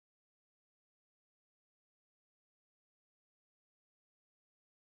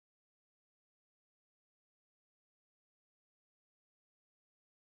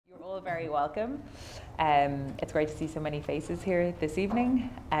All very welcome. It's great to see so many faces here this evening.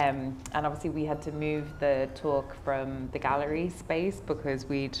 And obviously we had to move the talk from the gallery space because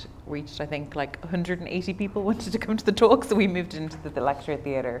we'd reached, I think, like 180 people wanted to come to the talk, so we moved into the lecture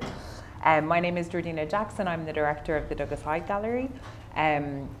theatre. My name is Georgina Jackson. I'm the director of the Douglas Hyde Gallery.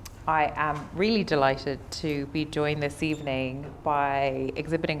 I am really delighted to be joined this evening by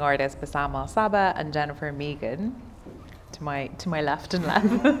exhibiting artists Bassam Al-Sabah and Jennifer Mehigan. To my left and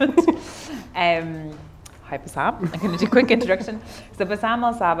left. Hi Bassam, I'm going to do a quick introduction. So Bassam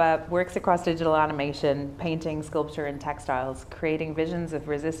Al-Sabah works across digital animation, painting, sculpture and textiles, creating visions of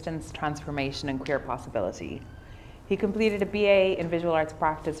resistance, transformation and queer possibility. He completed a BA in Visual Arts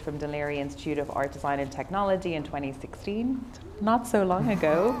Practice from Dunleary Institute of Art Design and Technology in 2016, not so long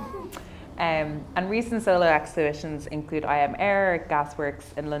ago. And recent solo exhibitions include I Am Air,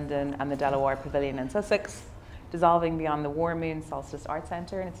 Gasworks in London and the Delaware Pavilion in Sussex, Dissolving Beyond the War Moon Solstice Art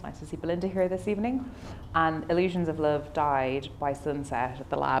Centre, and it's nice to see Belinda here this evening, and Illusions of Love Died by Sunset at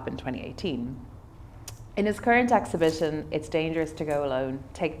the Lab in 2018. In his current exhibition, It's Dangerous to Go Alone,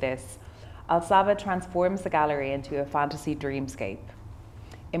 Take This, Al-Sabah transforms the gallery into a fantasy dreamscape,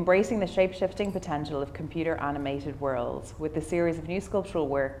 embracing the shape-shifting potential of computer-animated worlds with a series of new sculptural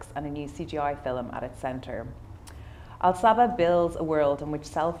works and a new CGI film at its centre. Al-Sabah builds a world in which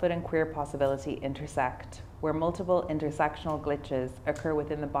selfhood and queer possibility intersect, where multiple intersectional glitches occur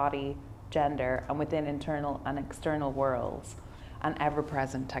within the body, gender, and within internal and external worlds, and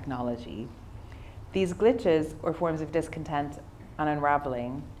ever-present technology. These glitches, or forms of discontent and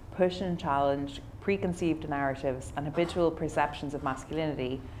unraveling, push and challenge preconceived narratives and habitual perceptions of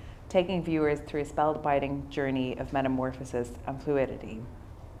masculinity, taking viewers through a spellbinding journey of metamorphosis and fluidity.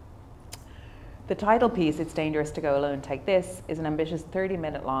 The title piece, It's Dangerous to Go Alone, Take This, is an ambitious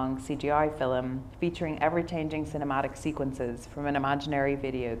 30-minute long CGI film featuring ever-changing cinematic sequences from an imaginary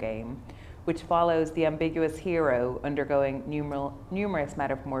video game, which follows the ambiguous hero undergoing numerous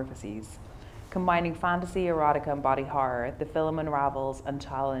metamorphoses. Combining fantasy, erotica, and body horror, the film unravels and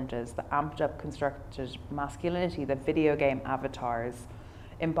challenges the amped-up constructed masculinity that video game avatars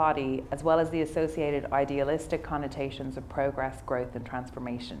embody, as well as the associated idealistic connotations of progress, growth, and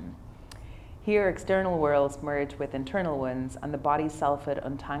transformation. Here, external worlds merge with internal ones, and the body's selfhood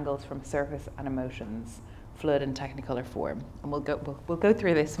untangles from surface and emotions, fluid and technicolor form. And we'll go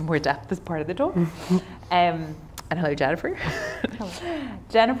through this in more depth as part of the talk. And hello, Jennifer. Hello.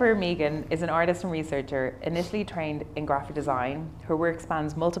 Jennifer Mehigan is an artist and researcher, initially trained in graphic design. Her work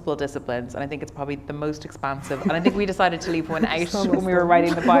spans multiple disciplines, and I think it's probably the most expansive. And I think we decided to leave one out when we were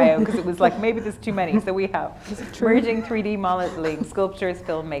writing the bio, because it was like, maybe there's too many. So we have merging 3D modeling, sculptures,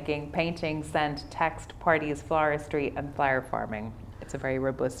 filmmaking, painting, scent, text, parties, floristry, and flower farming. It's a very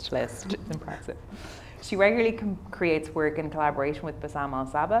robust list. It's impressive. She regularly creates work in collaboration with Bassam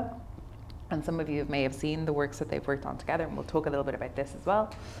Al-Sabah, and some of you may have seen the works that they've worked on together, and we'll talk a little bit about this as well.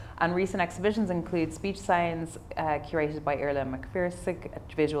 And recent exhibitions include Speech Sounds, curated by Irla McPherson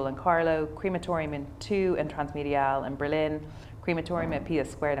at Visual in Carlow, Crematorium in 2 and Transmedial in Berlin, Crematorium at Pia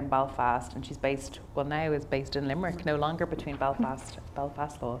Squared in Belfast, and she's based, well now is based in Limerick, no longer between Belfast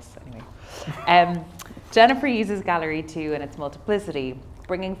Loss, anyway. Jennifer uses Gallery 2 and its multiplicity,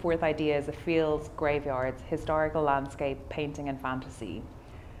 bringing forth ideas of fields, graveyards, historical landscape, painting and fantasy.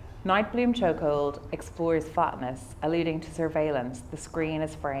 Nightbloom Chokehold explores flatness, alluding to surveillance, the screen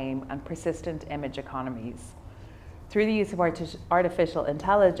as frame, and persistent image economies. Through the use of artificial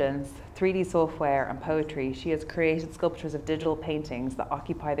intelligence, 3D software, and poetry, she has created sculptures of digital paintings that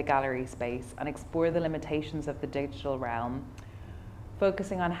occupy the gallery space and explore the limitations of the digital realm,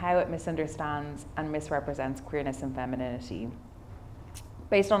 focusing on how it misunderstands and misrepresents queerness and femininity.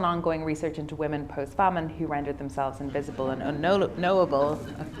 Based on ongoing research into women post-famine who rendered themselves invisible and unknowable.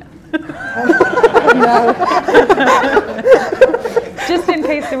 Just in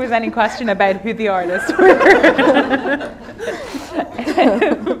case there was any question about who the artists were.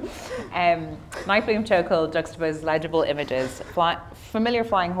 Nightbloom Chokehold juxtaposes legible images, familiar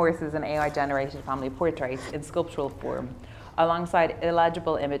flying horses and AI-generated family portraits in sculptural form, alongside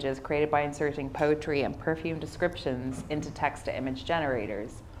illegible images created by inserting poetry and perfume descriptions into text-to-image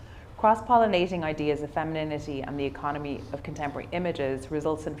generators. Cross-pollinating ideas of femininity and the economy of contemporary images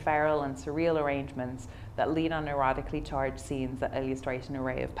results in feral and surreal arrangements that lean on erotically charged scenes that illustrate an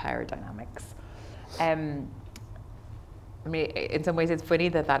array of power dynamics. I mean, in some ways it's funny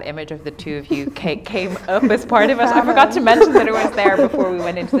that that image of the two of you came up as part of it. I forgot to mention that it was there before we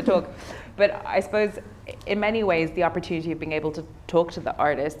went into the talk. But I suppose in many ways the opportunity of being able to talk to the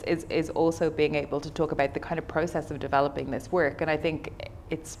artist is also being able to talk about the kind of process of developing this work. And I think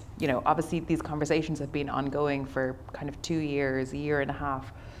it's, you know, obviously these conversations have been ongoing for kind of 2 years, a year and a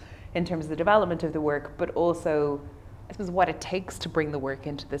half. in terms of the development of the work, but also, I suppose, what it takes to bring the work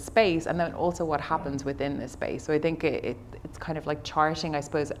into the space, and then also what happens within the space. So I think it's kind of like charting, I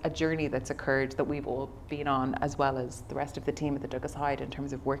suppose, a journey that's occurred that we've all been on, as well as the rest of the team at the Douglas Hyde, in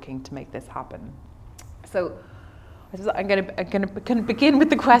terms of working to make this happen. So I suppose I'm going to begin with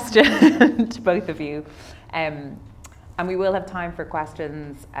the question to both of you. And we will have time for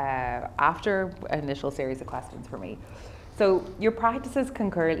questions after an initial series of questions for me. So your practices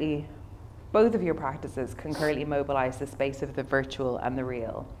concurrently, both of your practices concurrently mobilise the space of the virtual and the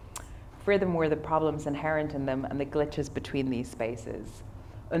real. Furthermore, the problems inherent in them and the glitches between these spaces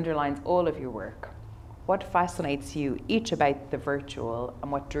underlines all of your work. What fascinates you each about the virtual,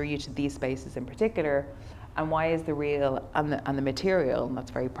 and what drew you to these spaces in particular? And why is the real and the material, and that's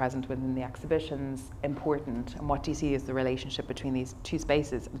very present within the exhibitions, important? And what do you see as the relationship between these two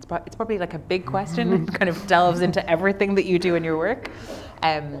spaces? It's probably like a big question. It kind of delves into everything that you do in your work.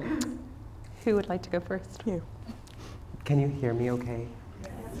 Who would like to go first? You. Can you hear me okay?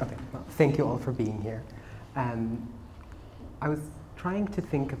 Okay, well, thank you all for being here. I was trying to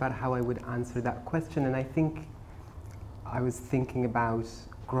think about how I would answer that question, and I think I was thinking about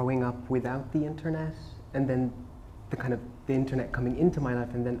growing up without the internet, and then the internet coming into my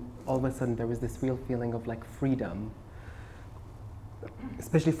life, and then all of a sudden there was this real feeling of like freedom,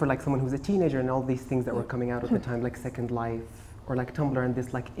 especially for like someone who's a teenager, and all these things that were coming out at the time, like Second Life or like Tumblr, and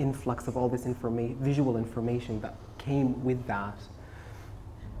this like influx of all this visual information that came with that.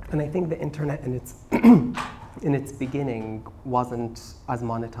 And I think the internet in its in its beginning wasn't as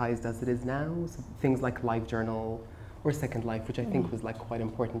monetized as it is now. So things like LiveJournal or Second Life, which I think was like quite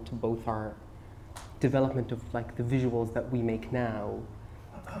important to both our development of like the visuals that we make now.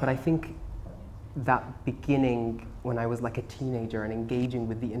 But I think that beginning when I was like a teenager and engaging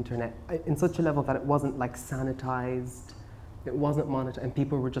with the internet in such a level that it wasn't like sanitized, it wasn't monetized, and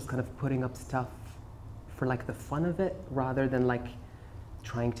people were just kind of putting up stuff for like the fun of it rather than like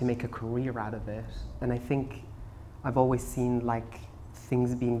trying to make a career out of it. And I think I've always seen like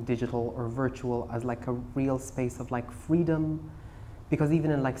things being digital or virtual as like a real space of like freedom, because even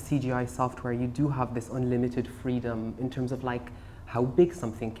in like CGI software, you do have this unlimited freedom in terms of like how big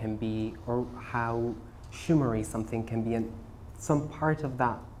something can be or how shimmery something can be. And some part of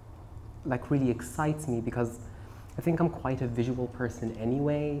that like really excites me, because I think I'm quite a visual person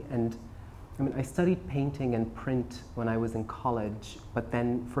anyway. And I mean, I studied painting and print when I was in college, but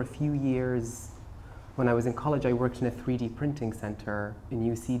then for a few years when I was in college, I worked in a 3D printing center in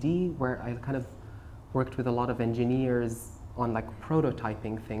UCD, where I kind of worked with a lot of engineers on like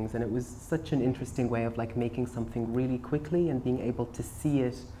prototyping things, and it was such an interesting way of like making something really quickly and being able to see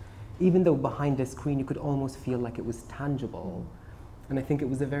it, even though behind a screen you could almost feel like it was tangible. And I think it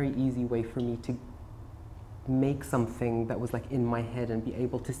was a very easy way for me to make something that was like in my head and be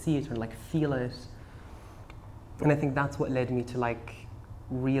able to see it and like feel it. And I think that's what led me to like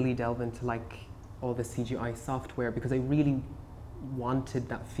really delve into like all the CGI software, because I really wanted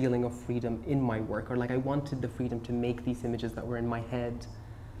that feeling of freedom in my work, or like I wanted the freedom to make these images that were in my head,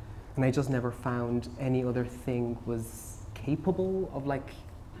 and I just never found any other thing was capable of like,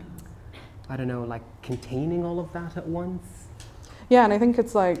 I don't know, like containing all of that at once. Yeah, and I think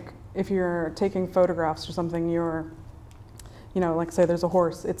it's like if you're taking photographs or something, you're, you know, like say there's a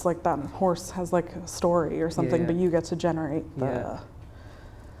horse, it's like that horse has like a story or something, but you get to generate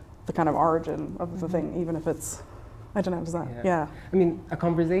the kind of origin of the thing, even if it's, I don't know, does that, I mean, a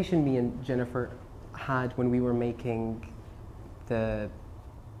conversation me and Jennifer had when we were making the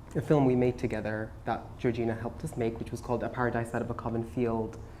film we made together that Georgina helped us make, which was called A Paradise Out of a Common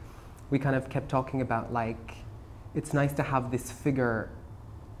Field. We kind of kept talking about like, it's nice to have this figure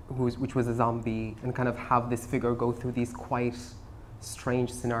which was a zombie, and kind of have this figure go through these quite strange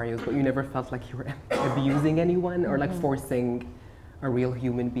scenarios, but you never felt like you were abusing anyone or like forcing a real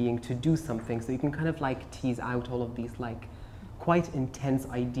human being to do something. So you can kind of like tease out all of these like quite intense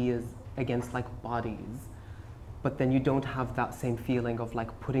ideas against like bodies, but then you don't have that same feeling of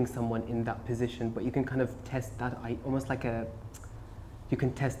like putting someone in that position, but you can kind of test that, almost like you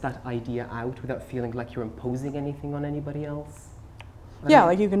can test that idea out without feeling like you're imposing anything on anybody else. Yeah,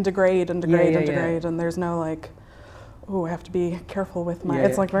 like you can degrade and degrade and degrade, and there's no like, oh, I have to be careful with my,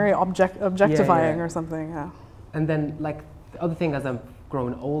 it's like very objectifying or something, And then like the other thing, as I've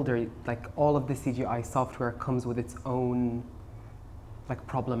grown older, like all of the CGI software comes with its own like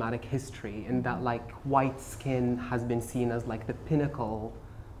problematic history, in that like white skin has been seen as like the pinnacle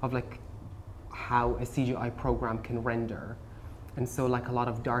of like how a CGI program can render. And so like a lot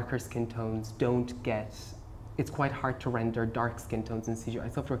of darker skin tones don't get, it's quite hard to render dark skin tones in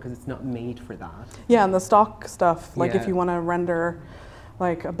CGI software because it's not made for that. Yeah, and the stock stuff, like if you want to render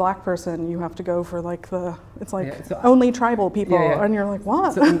like a black person, you have to go for like it's like Yeah, so only tribal people, yeah. and you're like,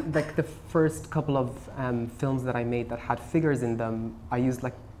 what? So in, like the first couple of films that I made that had figures in them, I used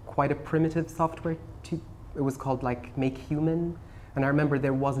like quite a primitive software it was called like Mehigan, and I remember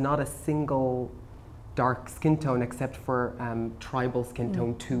there was not a single dark skin tone except for tribal skin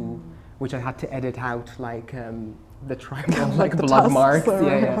tone 2, which I had to edit out like the tribal like the blood tusks marks. or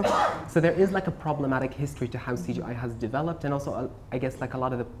Yeah. So there is like a problematic history to how CGI has developed, and also I guess like a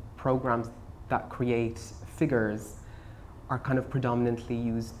lot of the programs that create figures are kind of predominantly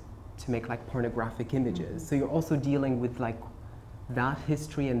used to make like pornographic images. So you're also dealing with like that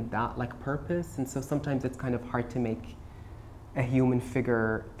history and that like purpose, and so sometimes it's kind of hard to make a human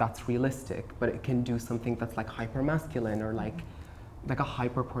figure that's realistic, but it can do something that's like hyper masculine or like a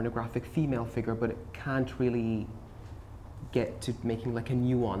hyper pornographic female figure, but it can't really get to making like a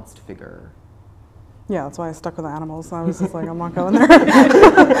nuanced figure. Yeah, that's why I stuck with animals. I was just like, I'm not going there.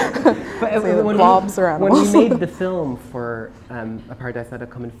 But when blobs or animals. When we made the film for A Paradise That I'd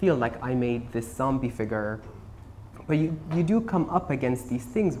Come and Feel, like I made this zombie figure, but you do come up against these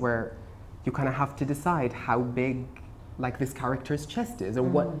things where you kind of have to decide how big like this character's chest is, or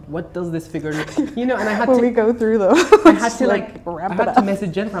what does this figure look, you know? And I had we go through those. I had to like I had to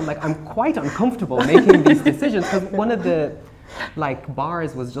message Jennifer. I'm like, I'm quite uncomfortable making these decisions, because one of the like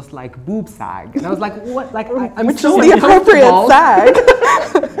bars was just like boob sag, and I was like, what? Like I'm Which so is the appropriate sag.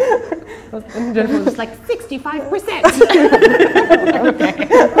 And Jennifer was just like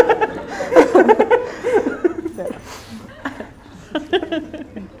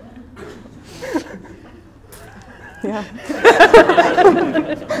Yeah.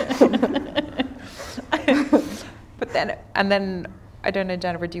 But then I don't know,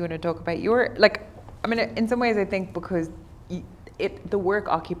 Jennifer, do you want to talk about your, like, I mean, in some ways I think because the work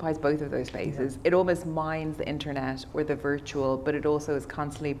occupies both of those spaces. It almost mines the internet or the virtual, but it also is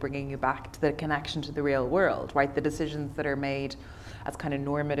constantly bringing you back to the connection to the real world, right? The decisions that are made as kind of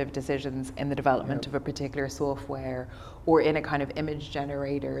normative decisions in the development of a particular software or in a kind of image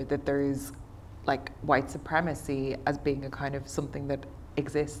generator, that there's like white supremacy as being a kind of something that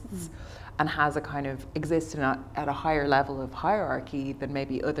exists and has a kind of exists at a higher level of hierarchy than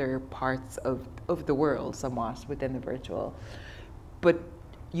maybe other parts of the world somewhat within the virtual. But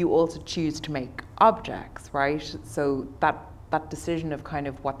you also choose to make objects, right? So that decision of kind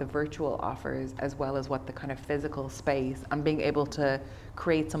of what the virtual offers as well as what the kind of physical space, and being able to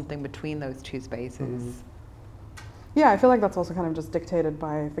create something between those two spaces. Yeah, I feel like that's also kind of just dictated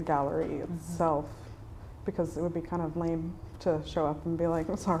by the gallery itself, because it would be kind of lame to show up and be like,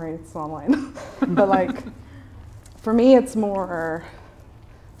 I'm sorry, it's online. But like, for me, it's more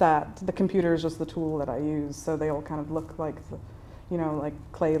that the computer is just the tool that I use, so they all kind of look like, you know, like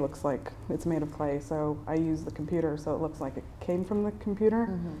clay looks like it's made of clay, so I use the computer so it looks like it came from the computer.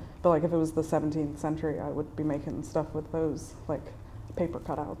 But like if it was the 17th century, I would be making stuff with those, like paper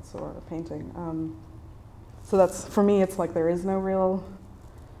cutouts or painting. So that's, for me, it's like there is no real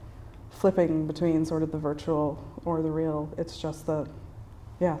flipping between sort of the virtual or the real. It's just that,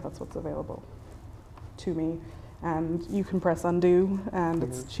 yeah, that's what's available to me. And you can press undo, and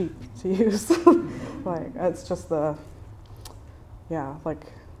it's cheap to use. Like, it's just like,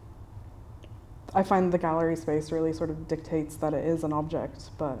 I find the gallery space really sort of dictates that it is an object,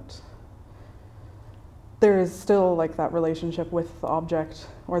 but there is still like that relationship with the object,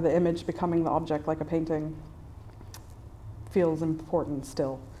 or the image becoming the object, like a painting feels important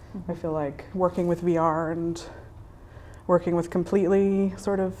still. I feel like working with VR and working with completely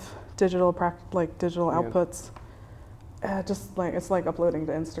sort of digital outputs, just like it's like uploading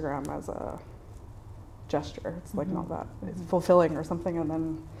to Instagram as a gesture. It's like not that it's fulfilling or something, and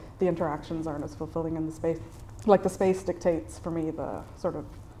then the interactions aren't as fulfilling in the space. Like the space dictates for me the sort of,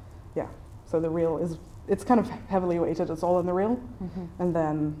 so the real is, it's kind of heavily weighted, it's all in the real, and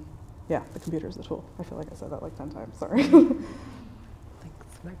then the computer's the tool. I feel like I said that like 10 times, sorry.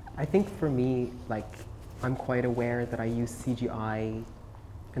 I think for me, like, I'm quite aware that I use CGI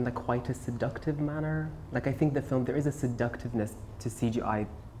in like quite a seductive manner. Like, I think the film, there is a seductiveness to CGI,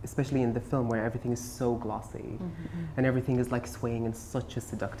 especially in the film where everything is so glossy and everything is like swaying in such a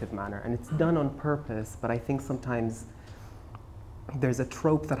seductive manner, and it's done on purpose. But I think sometimes there's a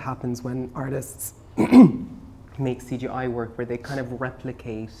trope that happens when artists make CGI work where they kind of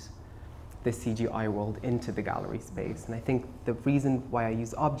replicate the CGI world into the gallery space. And I think the reason why I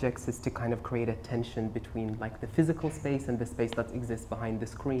use objects is to kind of create a tension between like the physical space and the space that exists behind the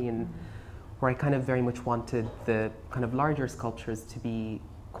screen, where I kind of very much wanted the kind of larger sculptures to be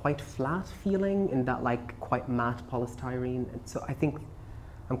quite flat feeling, in that like quite matte polystyrene. And so I think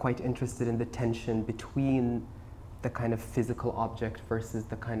I'm quite interested in the tension between the kind of physical object versus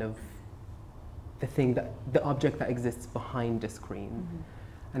the kind of the object that exists behind the screen.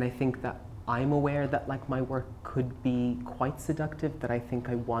 And I think that I'm aware that like my work could be quite seductive, that I think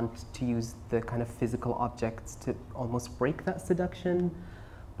I want to use the kind of physical objects to almost break that seduction,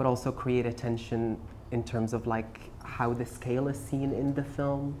 but also create a tension in terms of like how the scale is seen in the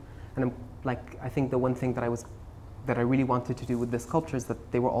film. And I think the one thing that I really wanted to do with the sculptures,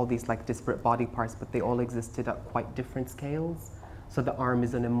 that they were all these like disparate body parts, but they all existed at quite different scales. So the arm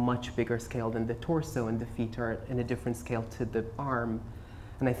is on a much bigger scale than the torso, and the feet are in a different scale to the arm.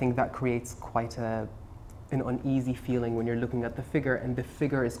 And I think that creates quite an uneasy feeling when you're looking at the figure, and the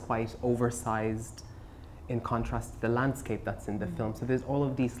figure is quite oversized in contrast to the landscape that's in the film. So there's all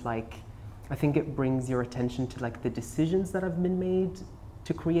of these like, I think it brings your attention to like the decisions that have been made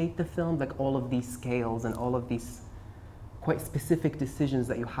to create the film, like all of these scales and all of these quite specific decisions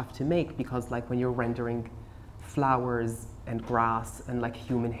that you have to make, because like when you're rendering flowers and grass and like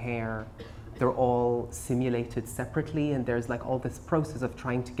human hair, they're all simulated separately, and there's like all this process of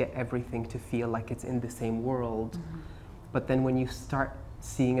trying to get everything to feel like it's in the same world. But then when you start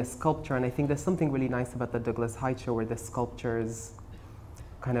seeing a sculpture, and I think there's something really nice about the Douglas Hyde show where the sculptures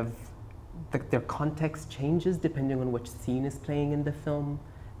kind of, their context changes depending on which scene is playing in the film,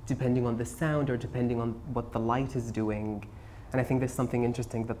 depending on the sound or depending on what the light is doing. And I think there's something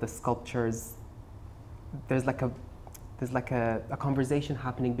interesting that the sculptures, there's like a conversation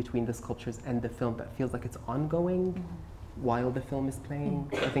happening between the sculptures and the film that feels like it's ongoing while the film is playing.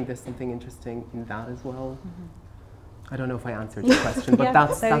 I think there's something interesting in that as well. I don't know if I answered your question, but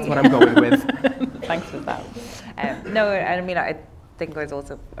that's what I'm going with. Thanks for that. No, I mean, I think I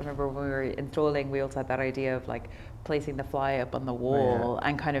remember when we were installing, we also had that idea of like placing the fly up on the wall,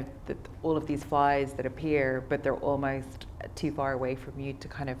 and kind of all of these flies that appear, but they're almost too far away from you to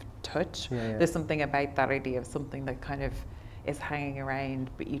kind of touch. There's something about that idea of something that kind of is hanging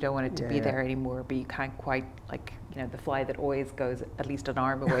around, but you don't want it to be there anymore, but you can't quite, like, you know, the fly that always goes at least an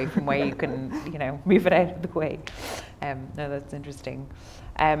arm away from where you can, you know, move it out of the way. No, that's interesting.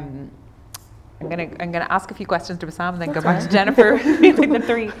 I'm gonna ask a few questions to Bassam and then go back to Jennifer. The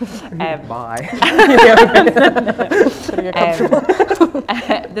three. Bye.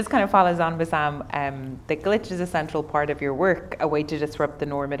 This kind of follows on Bassam. The glitch is a central part of your work, a way to disrupt the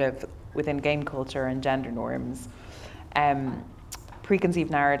normative within game culture and gender norms. Preconceived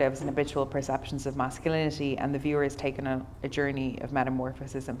narratives and habitual perceptions of masculinity, and the viewer is taken on a journey of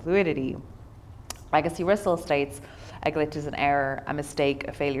metamorphosis and fluidity. Agassi Russell states, a glitch is an error, a mistake,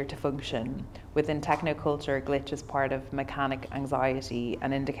 a failure to function. Within technoculture, a glitch is part of mechanic anxiety,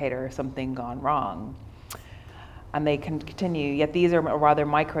 an indicator of something gone wrong. And they can continue, yet these are rather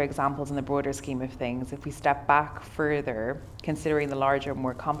micro examples in the broader scheme of things. If we step back further, considering the larger,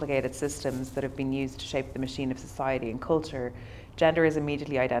 more complicated systems that have been used to shape the machine of society and culture, gender is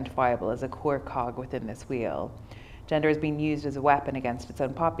immediately identifiable as a core cog within this wheel. Gender is being used as a weapon against its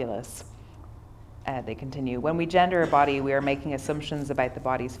own populace. They continue, when we gender a body, we are making assumptions about the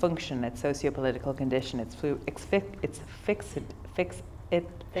body's function, its socio-political condition, its fixity.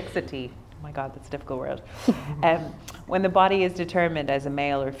 Oh my God, that's a difficult word. When the body is determined as a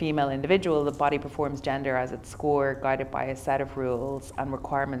male or female individual, the body performs gender as its score, guided by a set of rules and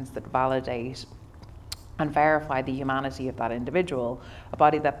requirements that validate and verify the humanity of that individual. A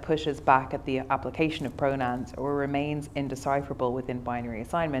body that pushes back at the application of pronouns or remains indecipherable within binary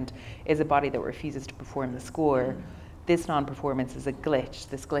assignment is a body that refuses to perform the score. This non-performance is a glitch.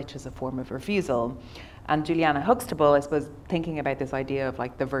 This glitch is a form of refusal. And Juliana Huxtable, I suppose, thinking about this idea of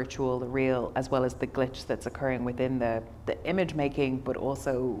like the virtual, the real, as well as the glitch that's occurring within the image making, but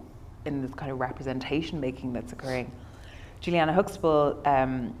also in this kind of representation making that's occurring. Juliana Huxtable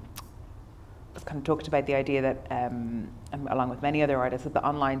kind of talked about the idea that, along with many other artists, that the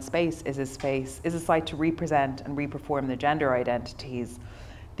online space is a site to represent and reperform the gender identities.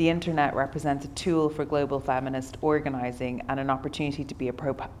 The internet represents a tool for global feminist organizing and an opportunity to be a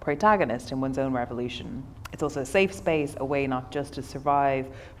protagonist in one's own revolution. It's also a safe space, a way not just to survive,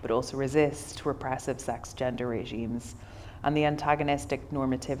 but also resist repressive sex gender regimes and the antagonistic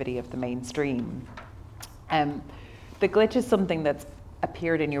normativity of the mainstream. The glitch is something that's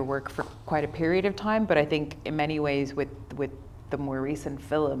appeared in your work for quite a period of time, but I think in many ways with the more recent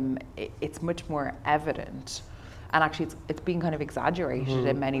film, it's much more evident. And actually it's been kind of exaggerated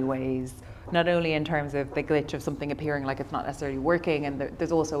in many ways, not only in terms of the glitch of something appearing like it's not necessarily working, and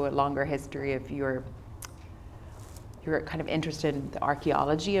there's also a longer history of your kind of interest in the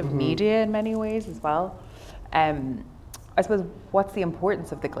archaeology of media in many ways as well. I suppose, what's the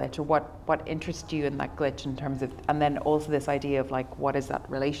importance of the glitch, or what interests you in that glitch in terms of, and then also this idea of like, what is that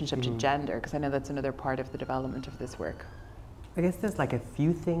relationship to gender? Because I know that's another part of the development of this work. I guess there's like a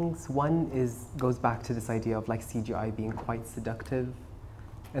few things. One goes back to this idea of like CGI being quite seductive,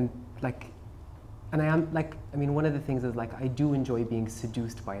 and I am like, I mean, one of the things is like, I do enjoy being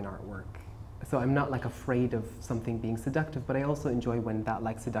seduced by an artwork. So I'm not like afraid of something being seductive, but I also enjoy when that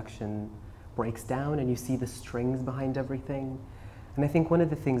like seduction breaks down and you see the strings behind everything. And I think one of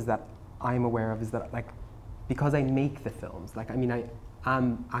the things that I'm aware of is that like, because I make the films, like, I mean, I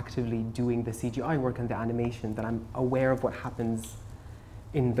am actively doing the CGI work and the animation, that I'm aware of what happens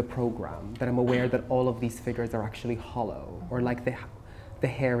in the program, that I'm aware that all of these figures are actually hollow, or like the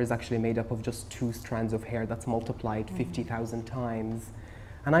hair is actually made up of just 2 strands of hair that's multiplied 50,000 times.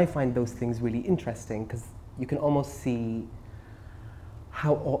 And I find those things really interesting because you can almost see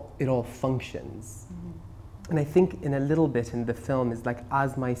how it all functions. And I think in a little bit in the film is like,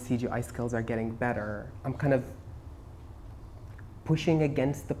 as my CGI skills are getting better, I'm kind of pushing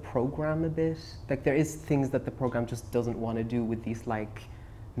against the program a bit. Like there is things that the program just doesn't want to do with these like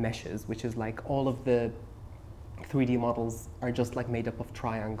meshes, which is like all of the 3D models are just like made up of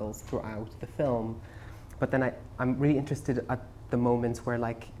triangles throughout the film. But then I'm really interested at the moments where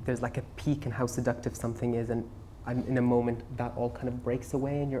like there's like a peak in how seductive something is, and I'm in a moment that all kind of breaks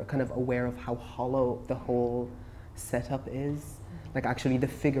away and you're kind of aware of how hollow the whole setup is. Like actually the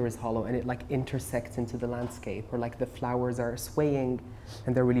figure is hollow and it like intersects into the landscape, or like the flowers are swaying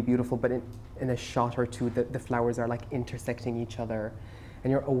and they're really beautiful, but in a shot or two the flowers are like intersecting each other.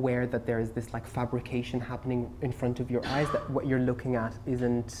 And you're aware that there is this like fabrication happening in front of your eyes, that what you're looking at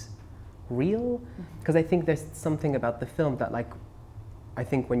isn't real. Because I think there's something about the film that like, I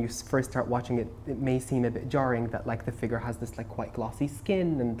think when you first start watching it, it may seem a bit jarring that like the figure has this like quite glossy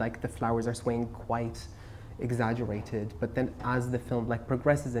skin and like the flowers are swaying quite exaggerated. But then as the film like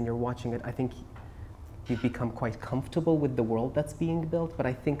progresses and you're watching it, I think you become quite comfortable with the world that's being built. But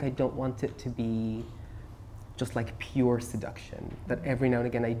I think I don't want it to be just like pure seduction, that every now and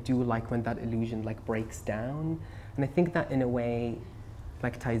again I do like when that illusion like breaks down. And I think that in a way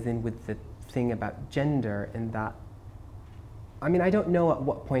like ties in with the thing about gender, in that, I mean, I don't know at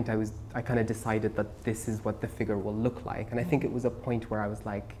what point I kind of decided that this is what the figure will look like. And I think it was a point where I was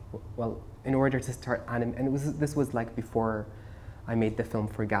like, well, in order to start and this was like before I made the film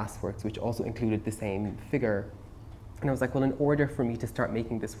for Gasworks, which also included the same figure. And I was like, well, in order for me to start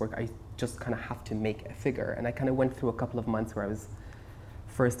making this work, I just kind of have to make a figure. And I kind of went through a couple of months where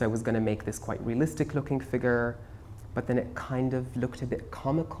first I was going to make this quite realistic looking figure, but then it kind of looked a bit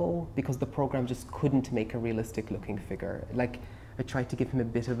comical because the program just couldn't make a realistic looking figure. Like I tried to give him a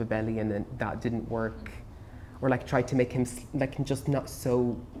bit of a belly and then that didn't work. Or like tried to make him like just not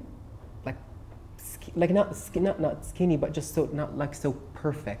so, not skinny, but just so, not like so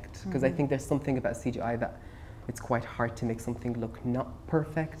perfect. Because I think there's something about CGI that it's quite hard to make something look not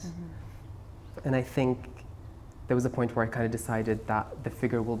perfect. And I think there was a point where I kind of decided that the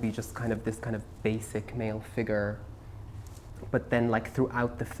figure will be just kind of this kind of basic male figure. But then like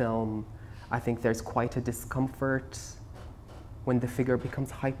throughout the film, I think there's quite a discomfort when the figure becomes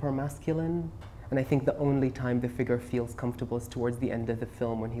hyper masculine. And I think the only time the figure feels comfortable is towards the end of the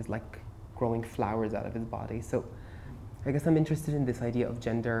film when he's like growing flowers out of his body. So I guess I'm interested in this idea of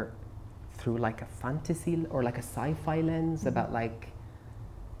gender through like a fantasy or like a sci-fi lens, about like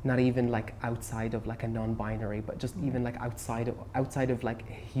not even like outside of like a non-binary, but just even like outside of like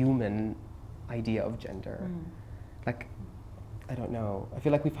a human idea of gender. Like, I don't know, I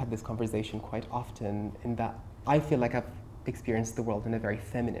feel like we've had this conversation quite often, in that I feel like I've experienced the world in a very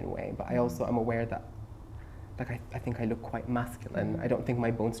feminine way, but I also am aware that like I think I look quite masculine. I don't think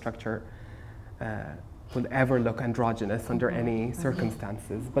my bone structure will ever look androgynous under any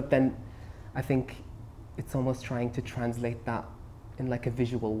circumstances. But then I think it's almost trying to translate that in like a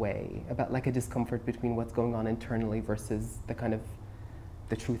visual way, about like a discomfort between what's going on internally versus the kind of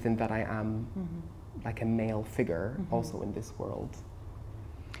the truth in that I am like a male figure also in this world.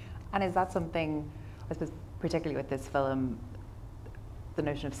 And is that something, I suppose, particularly with this film, the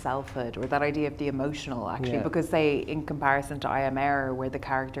notion of selfhood, or that idea of the emotional, actually? Because say in comparison to I Am Air, where the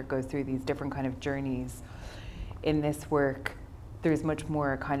character goes through these different kind of journeys, in this work there's much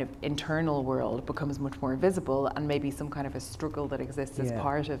more kind of internal world becomes much more visible, and maybe some kind of a struggle that exists as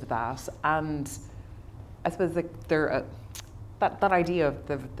part of that. And I suppose like that idea of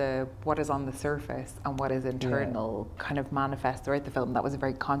the what is on the surface and what is internal kind of manifests throughout the film. That was a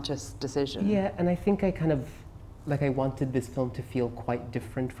very conscious decision. Yeah, and I think I kind of, like I wanted this film to feel quite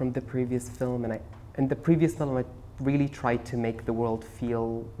different from the previous film, and in the previous film I really tried to make the world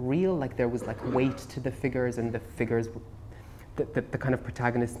feel real, like there was like weight to the figures, and the figures the kind of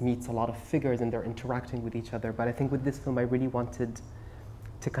protagonist meets a lot of figures and they're interacting with each other. But I think with this film, I really wanted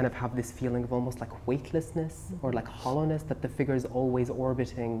to kind of have this feeling of almost like weightlessness or like hollowness, that the figure is always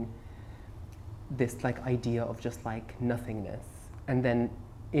orbiting this like idea of just like nothingness. And then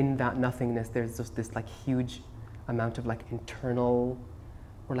in that nothingness, there's just this like huge amount of like internal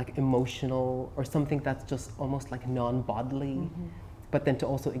or like emotional or something that's just almost like non-bodily. But then to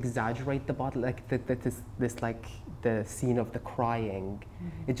also exaggerate the body, like this like the scene of the crying,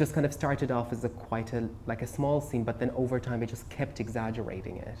 it just kind of started off as quite a small scene, but then over time it just kept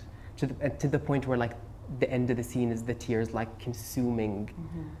exaggerating it to the point where like the end of the scene is the tears like consuming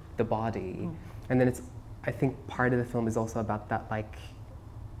the body, and then I think part of the film is also about that like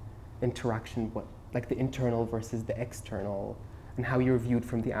interaction, like the internal versus the external, and how you're viewed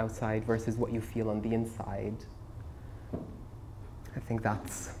from the outside versus what you feel on the inside. I think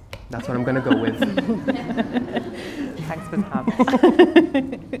that's what I'm going to go with. Thanks, Bassam.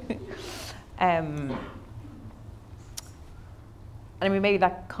 And I mean, maybe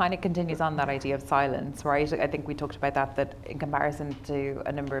that kind of continues on that idea of silence, right? I think we talked about that in comparison to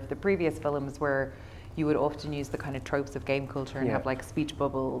a number of the previous films where you would often use the kind of tropes of game culture and have like speech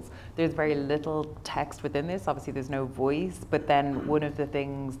bubbles. There's very little text within this. Obviously, there's no voice, but then one of the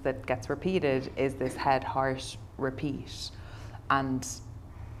things that gets repeated is this head, heart, repeat. And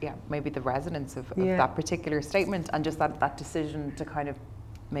yeah, maybe the resonance of that particular statement, and just that decision to kind of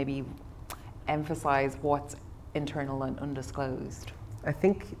maybe emphasize what's internal and undisclosed. I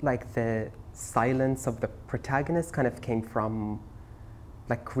think like the silence of the protagonist kind of came from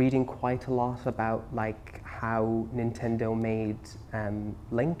like reading quite a lot about like how Nintendo made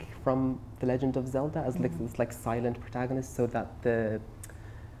Link from The Legend of Zelda as this like silent protagonist, so that the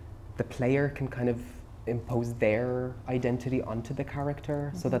player can kind of impose their identity onto the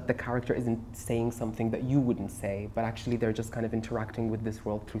character, so that the character isn't saying something that you wouldn't say, but actually they're just kind of interacting with this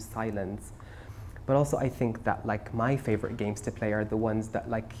world through silence. But also I think that like my favorite games to play are the ones that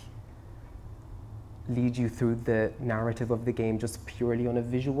like lead you through the narrative of the game just purely on a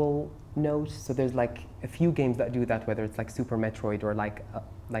visual note. So there's like a few games that do that, whether it's like Super Metroid or like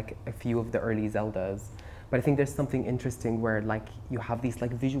a few of the early Zeldas. But I think there's something interesting where like you have these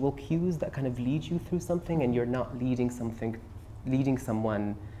like visual cues that kind of lead you through something, and you're not leading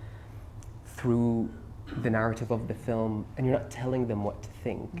someone through the narrative of the film, and you're not telling them what to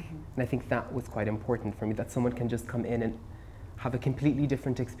think. And I think that was quite important for me, that someone can just come in and have a completely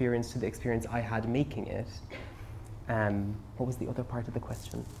different experience to the experience I had making it. What was the other part of the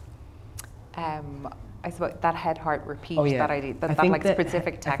question? I suppose that head, heart, repeat, that idea, that like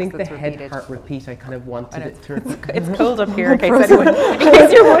specific text that's repeated. I think the head, heart, repeat, I kind of wanted it to... It's cold up here in case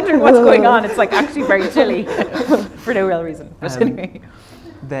you're wondering what's going on. It's like actually very chilly for no real reason. But anyway.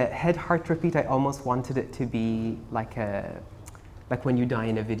 The head, heart, repeat, I almost wanted it to be like when you die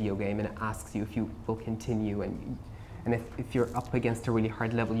in a video game and it asks you if you will continue, and if you're up against a really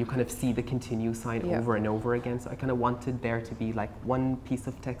hard level, you kind of see the continue sign over and over again. So I kind of wanted there to be like one piece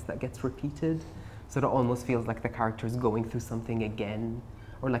of text that gets repeated, so it almost feels like the character is going through something again,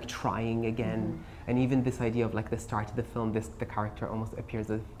 or like trying again. And even this idea of like the start of the film, the character almost appears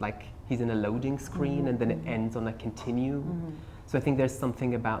as like he's in a loading screen, and then it ends on a continue. So I think there's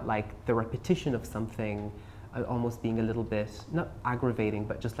something about like the repetition of something almost being a little bit, not aggravating,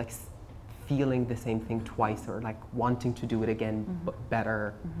 but just like feeling the same thing twice, or like wanting to do it again but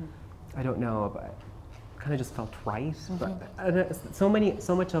better. I don't know, but it kind of just felt right. But so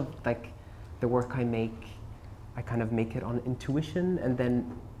much of like the work I make, I kind of make it on intuition, and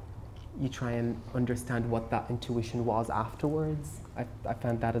then you try and understand what that intuition was afterwards. I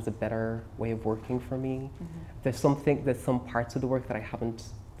found that as a better way of working for me. There's some parts of the work that I haven't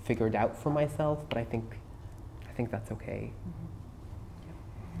figured out for myself, but I think that's okay.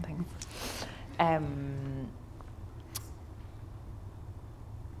 Thanks.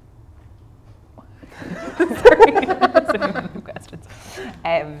 Sorry, questions.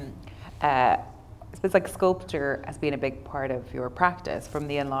 I suppose like sculpture has been a big part of your practice, from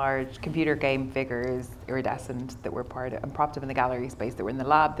the enlarged computer game figures, iridescent, that were part of and propped up in the gallery space, that were in the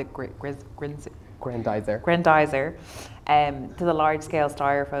lab, the grandizer, to the large-scale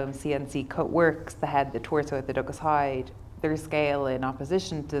styrofoam CNC cut works, the head, the torso, the Douglas Hyde. Their scale in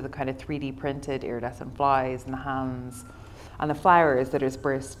opposition to the kind of 3D printed iridescent flies and the hands and the flowers that are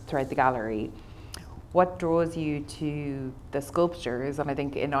dispersed throughout the gallery. What draws you to the sculptures? And I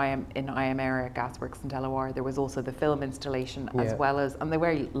think in IM Era, Gasworks and Delaware, there was also the film installation as well as, and the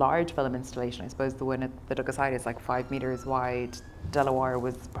very large film installation. I suppose the one at the Douglas Hyde is like 5 meters wide. Delaware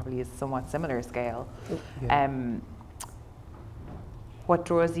was probably a somewhat similar scale. what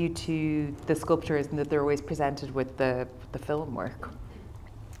draws you to the sculptures and that they're always presented with the film work?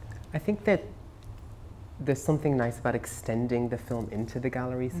 I think that there's something nice about extending the film into the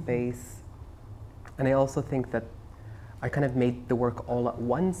gallery space. And I also think that I kind of made the work all at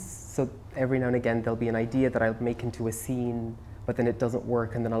once. So every now and again, there'll be an idea that I'll make into a scene, but then it doesn't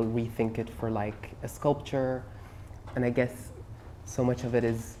work, and then I'll rethink it for like a sculpture. And I guess so much of it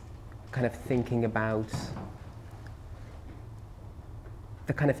is kind of thinking about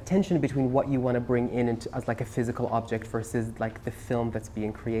the kind of tension between what you want to bring in into, as like a physical object versus like the film that's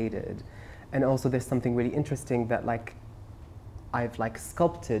being created. And also there's something really interesting that like I've like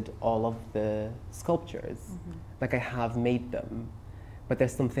sculpted all of the sculptures. Like I have made them, but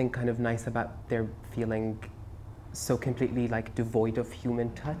there's something kind of nice about their feeling so completely like devoid of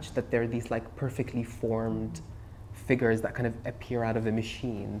human touch, that they're these like perfectly formed figures that kind of appear out of a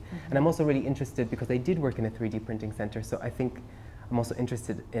machine. And I'm also really interested, because I did work in a 3D printing center, so I think I'm also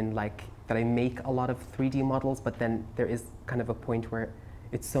interested in like that I make a lot of 3D models, but then there is kind of a point where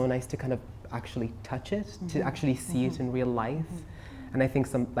it's so nice to kind of actually touch it, to actually see it in real life. And I think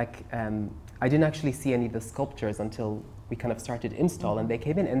some like, I didn't actually see any of the sculptures until we kind of started install, and they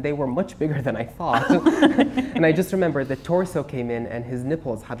came in and they were much bigger than I thought. And I just remember the torso came in and his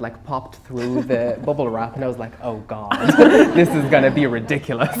nipples had like popped through the bubble wrap, and I was like, oh God, this is gonna be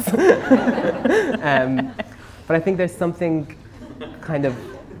ridiculous. But I think there's something kind of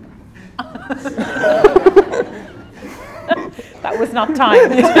That was not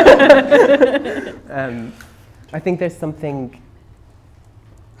timed. I think there's something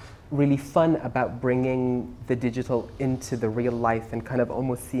really fun about bringing the digital into the real life and kind of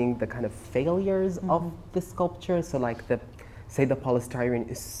almost seeing the kind of failures of the sculpture. So like say the polystyrene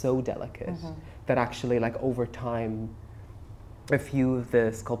is so delicate that actually like over time, a few of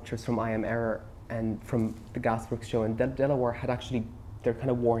the sculptures from I Am Error and from the Gasworks show in Delaware had actually, they're kind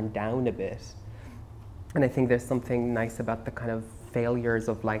of worn down a bit. And I think there's something nice about the kind of failures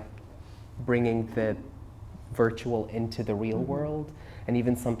of like bringing the virtual into the real world. And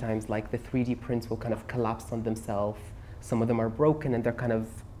even sometimes like the 3D prints will kind of collapse on themselves. Some of them are broken and they're kind of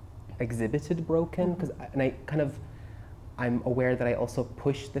exhibited broken. I'm aware that I also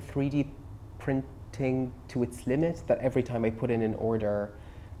push the 3D printing to its limit, that every time I put in an order,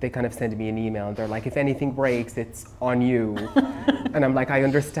 they kind of send me an email and they're like, if anything breaks, it's on you. And I'm like, I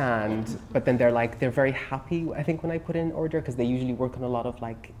understand. But then they're like, they're very happy, I think, when I put in an order, because they usually work on a lot of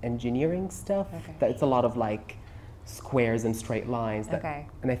like engineering stuff. That it's a lot of like squares and straight lines.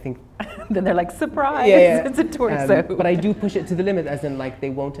 And I think then they're like, surprise, it's a torso. But I do push it to the limit, as in like they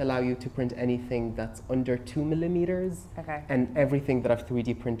won't allow you to print anything that's under 2 millimeters. And everything that I've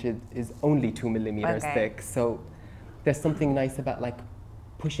 3D printed is only 2 millimeters thick. So there's something nice about like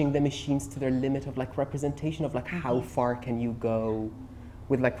pushing the machines to their limit of like representation of like how far can you go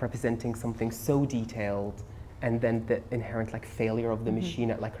with like representing something so detailed, and then the inherent like failure of the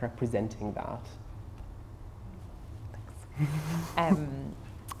machine at like representing that. I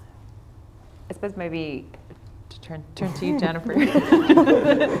suppose maybe to turn to you, Jennifer.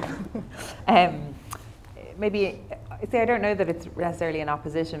 Maybe, see, I don't know that it's necessarily in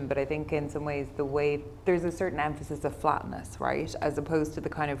opposition, but I think in some ways the way, there's a certain emphasis of flatness, right? As opposed to the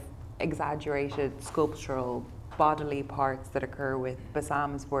kind of exaggerated sculptural bodily parts that occur with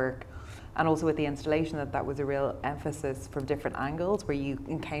Bassam's work, and also with the installation, that was a real emphasis from different angles where you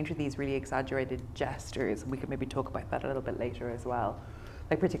encounter these really exaggerated gestures. We could maybe talk about that a little bit later as well.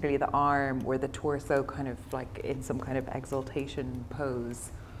 Like particularly the arm or the torso kind of like in some kind of exaltation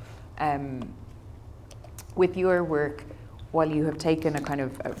pose. With your work, while you have taken a kind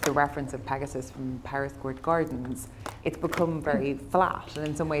of the reference of Pegasus from Paris Court Gardens, it's become very flat. And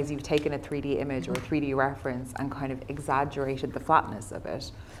in some ways you've taken a 3D image or a 3D reference and kind of exaggerated the flatness of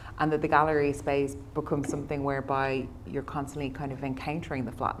it. And that the gallery space becomes something whereby you're constantly kind of encountering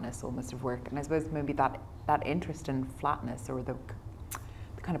the flatness almost of work. And I suppose maybe that interest in flatness, or the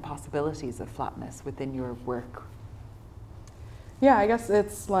kind of possibilities of flatness within your work. Yeah, I guess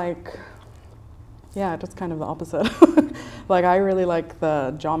it's like, yeah, just kind of the opposite. Like I really like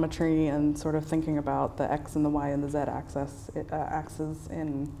the geometry and sort of thinking about the X and the Y and the Z axes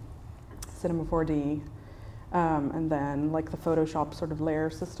in Cinema 4D. And then like the Photoshop sort of layer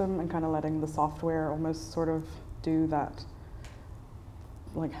system, and kind of letting the software almost sort of do that.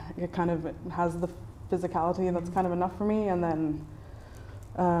 Like it kind of has the physicality that's kind of enough for me. And then,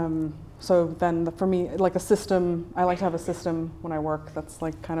 so then for me, like a system, I like to have a system when I work that's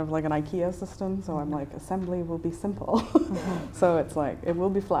like kind of like an IKEA system. So I'm like, assembly will be simple. So it's like, it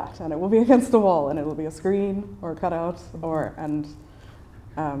will be flat and it will be against a wall and it will be a screen or a cutout, or, and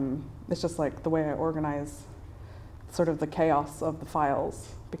it's just like the way I organize sort of the chaos of the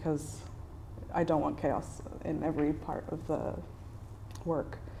files, because I don't want chaos in every part of the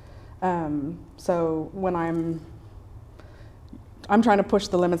work. So when I'm trying to push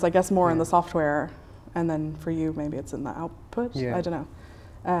the limits, I guess, more in the software, and then for you, maybe it's in the output. I don't know.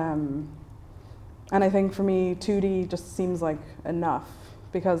 And I think for me, 2D just seems like enough,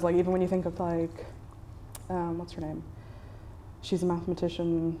 because like even when you think of like, what's her name? She's a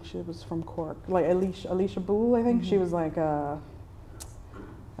mathematician. She was from Cork. Like Alicia Boole, I think. She was like, I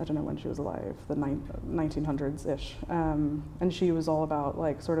don't know when she was alive, the 1900s-ish. And she was all about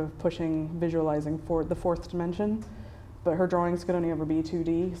like sort of pushing visualizing for the fourth dimension, but her drawings could only ever be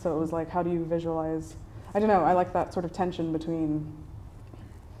 2D. So it was like, how do you visualize? I don't know, I like that sort of tension between,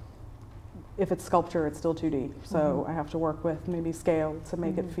 if it's sculpture, it's still 2D. So I have to work with maybe scale to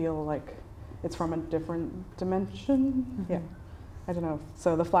make it feel like it's from a different dimension. Yeah, I don't know.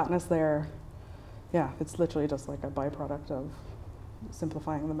 So the flatness there, yeah, it's literally just like a byproduct of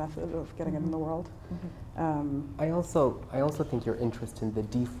simplifying the method of getting it in the world. I also think your interest in the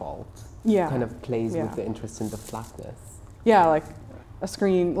default kind of plays with the interest in the flatness. Yeah, like a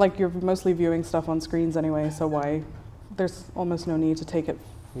screen, like you're mostly viewing stuff on screens anyway, so why, there's almost no need to take it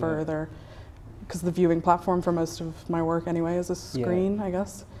further, because the viewing platform for most of my work anyway is a screen, I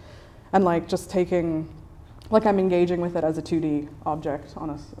guess. And like just taking, like I'm engaging with it as a 2D object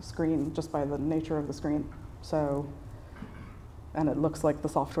on a screen just by the nature of the screen. So, and it looks like the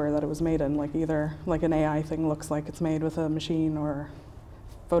software that it was made in, like either like an AI thing looks like it's made with a machine, or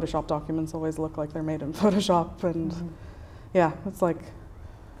Photoshop documents always look like they're made in Photoshop. And yeah, it's like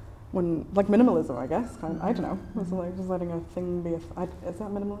when, like minimalism, I guess. I don't know. It's like just letting a thing be is that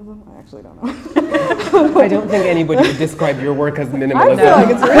minimalism? I actually don't know. I don't think anybody would describe your work as minimalism. I feel like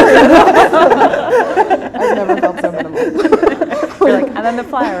it's really I've never felt so minimal. You're like, and then the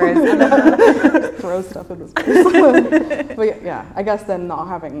flowers, and then just throw stuff in the space. But yeah, I guess then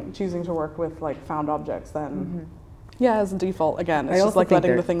choosing to work with like found objects then, as a default, again, it's just like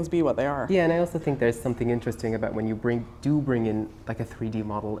letting the things be what they are. Yeah, and I also think there's something interesting about when you bring in like a 3D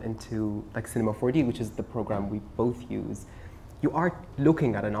model into like Cinema 4D, which is the program we both use. You are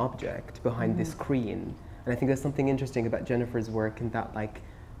looking at an object behind the screen. And I think there's something interesting about Jennifer's work in that like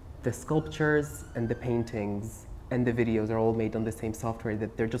the sculptures and the paintings and the videos are all made on the same software,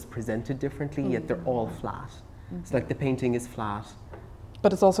 that they're just presented differently, yet they're all flat. So like the painting is flat.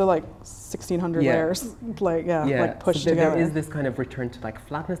 But it's also like 1,600 layers, like like pushed together. There is this kind of return to like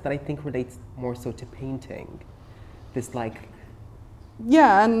flatness that I think relates more so to painting. This like...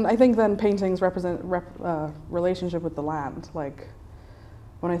 Yeah, and I think then paintings represent relationship with the land. Like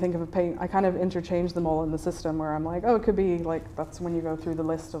when I think of a paint, I kind of interchange them all in the system where I'm like, oh, it could be like, that's when you go through the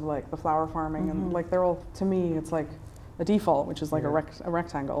list of like the flower farming and like they're all, to me, it's like a default, which is like a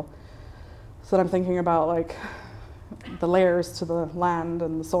rectangle. So that I'm thinking about like the layers to the land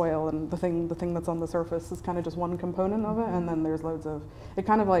and the soil, and the thing that's on the surface is kind of just one component of it, and then there's loads of, it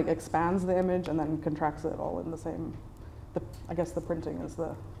kind of like expands the image and then contracts it all in the same, I guess the printing is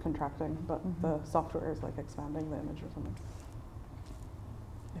the contracting, but the software is like expanding the image or something.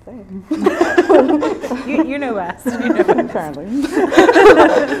 I think. you know best. You know best. Apparently.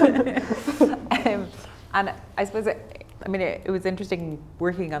 And I suppose, it was interesting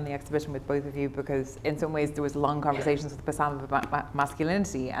working on the exhibition with both of you, because in some ways there was long conversations with Bassam about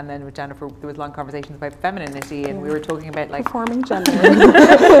masculinity, and then with Jennifer there was long conversations about femininity, and we were talking about like performing gender.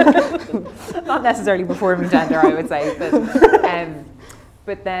 Not necessarily performing gender, I would say,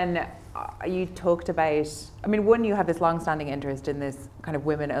 but then you talked about, one, you have this long-standing interest in this kind of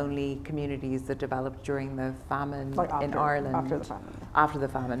women-only communities that developed during the famine in Ireland. After the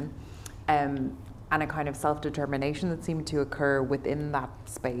famine. And a kind of self-determination that seemed to occur within that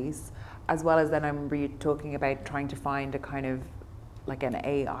space, as well as then I'm talking about trying to find a kind of like an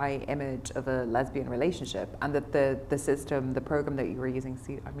AI image of a lesbian relationship, and that the system, the program that you were using,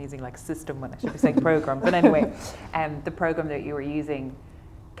 I'm using like system when I should be saying program, but anyway, the program that you were using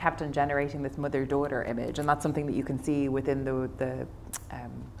kept on generating this mother-daughter image, and that's something that you can see within the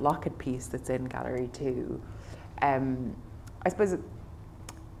Lockett piece that's in Gallery 2. I suppose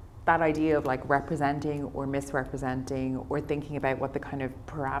that idea of like representing or misrepresenting, or thinking about what the kind of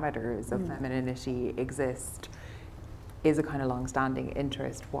parameters of femininity exist, is a kind of long-standing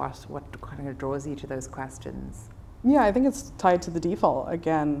interest. What kind of draws you to those questions? Yeah, I think it's tied to the default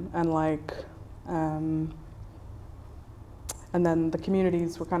again, and like, and then the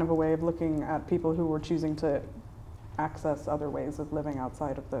communities were kind of a way of looking at people who were choosing to access other ways of living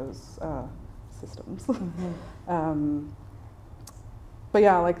outside of those systems. But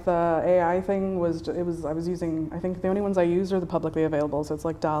yeah, like the AI thing I was using, I think the only ones I use are the publicly available, so it's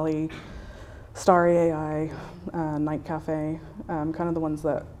like DALL-E, Starry AI, Night Cafe, kind of the ones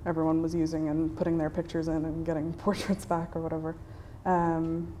that everyone was using and putting their pictures in and getting portraits back or whatever.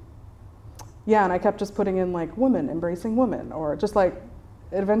 Yeah, and I kept just putting in like women embracing women, or just like,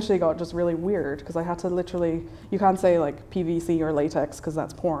 it eventually got just really weird because I had to literally, you can't say like PVC or latex because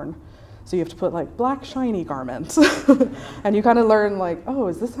that's porn. So you have to put like black shiny garment. And you kind of learn like, oh,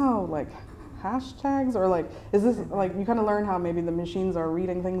 is this how like hashtags, or like, is this like, you kind of learn how maybe the machines are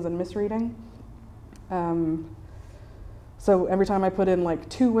reading things and misreading. So every time I put in like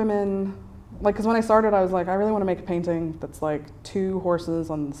 2 women, like, because when I started I was like, I really want to make a painting that's like 2 horses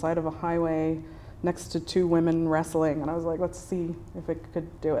on the side of a highway next to 2 women wrestling, and I was like, let's see if it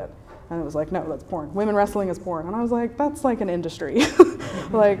could do it. And it was like, no, that's porn. Women wrestling is porn. And I was like, that's like an industry.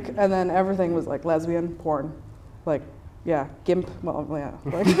 Like, and then everything was like lesbian porn, like, yeah, gimp, well, yeah.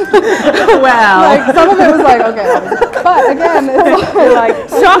 Like, Wow. Like, some of it was like, okay. But again, it's like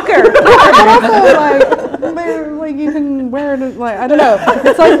shocker. But also, like you can wear it, like, I don't know.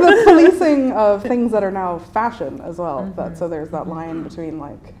 It's like the policing of things that are now fashion as well. But, so there's that line between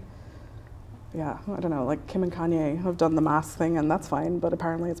like, yeah, I don't know, like Kim and Kanye have done the mask thing, and that's fine, but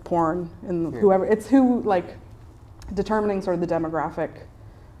apparently it's porn, and whoever, it's who, like, determining sort of the demographic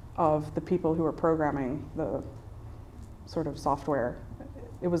of the people who are programming the sort of software.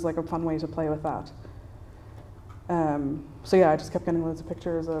 It was like a fun way to play with that. So yeah, I just kept getting loads of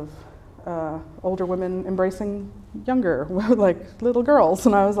pictures of older women embracing younger, like little girls,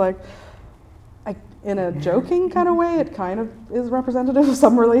 and I was like, in a joking kind of way, it kind of is representative of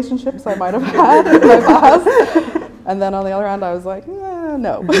some relationships I might have had in my past. And then on the other hand, I was like,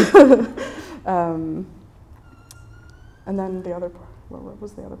 no. And then the other part, what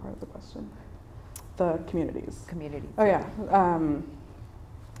was the other part of the question? The communities. Community. Oh yeah.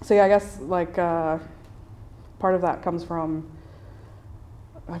 So yeah, I guess like part of that comes from,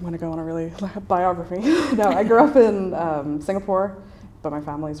 I'm going to go on a really biography. No, I grew up in Singapore, but my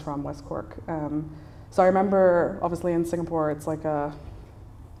family's from West Cork. So I remember, obviously in Singapore, it's like a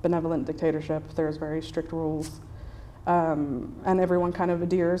benevolent dictatorship. There's very strict rules. And everyone kind of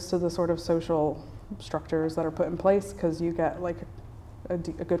adheres to the sort of social structures that are put in place because you get like a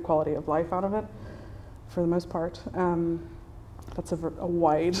good quality of life out of it, for the most part. That's a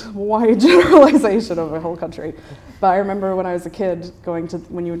wide generalization of a whole country. But I remember when I was a kid,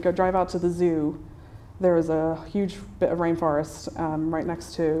 when you would go drive out to the zoo, there was a huge bit of rainforest right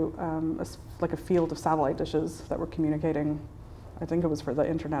next to like a field of satellite dishes that were communicating. I think it was for the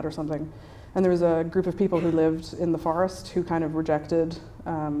internet or something. And there was a group of people who lived in the forest who kind of rejected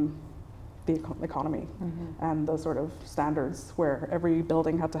the economy and the sort of standards where every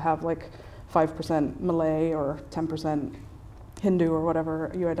building had to have like 5% Malay or 10% Hindu or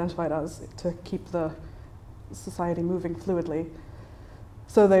whatever you identified as to keep the society moving fluidly.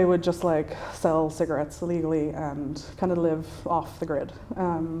 So they would just like sell cigarettes illegally and kind of live off the grid.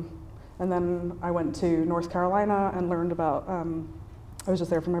 And then I went to North Carolina and learned about, I was just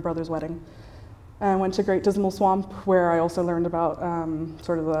there for my brother's wedding. And went to Great Dismal Swamp, where I also learned about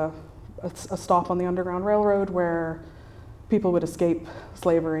sort of a stop on the Underground Railroad where people would escape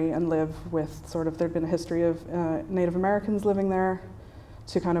slavery and live with sort of, there'd been a history of Native Americans living there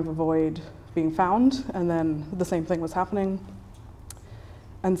to kind of avoid being found. And then the same thing was happening.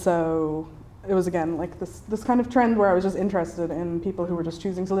 And so it was, again, like this kind of trend where I was just interested in people who were just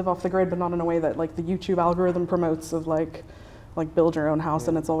choosing to live off the grid, but not in a way that like the YouTube algorithm promotes of like build your own house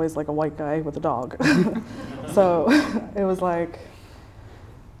and it's always like a white guy with a dog. So it was like,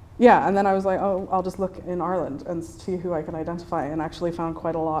 yeah, and then I was like, oh, I'll just look in Ireland and see who I can identify, and actually found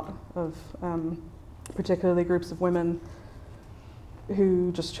quite a lot of particularly groups of women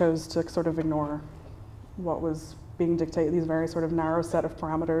who just chose to sort of ignore what was being dictated, these very sort of narrow set of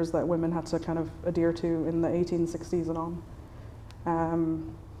parameters that women had to kind of adhere to in the 1860s and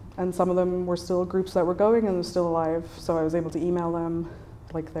on. And some of them were still groups that were going and were still alive, so I was able to email them,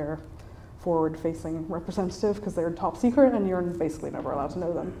 like their forward-facing representative, because they're top secret and you're basically never allowed to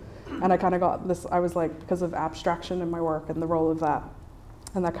know them. And I kind of got this, I was like, because of abstraction in my work and the role of that,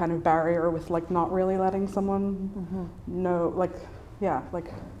 and that kind of barrier with like not really letting someone know, like, yeah,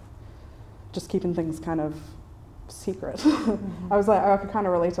 like just keeping things kind of secret. I was like, I could kind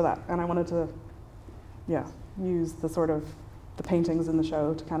of relate to that, and I wanted to, yeah, use the sort of the paintings in the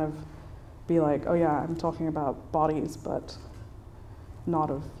show to kind of be like, oh yeah, I'm talking about bodies, but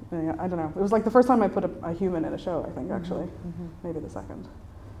not of, I don't know. It was like the first time I put a human in a show, I think, actually, maybe the second.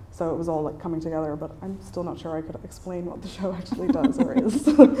 So it was all like coming together, but I'm still not sure I could explain what the show actually does or is.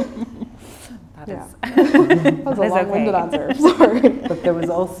 That is. That's a long-winded answer, sorry. But there was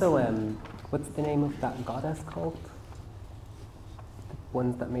also, what's the name of that goddess cult? The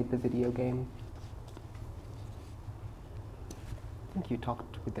ones that made the video game? think you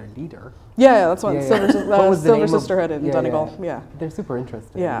talked with their leader. Yeah, that's one. Yeah, Silver, Silver Sisterhood in Donegal. Yeah. They're super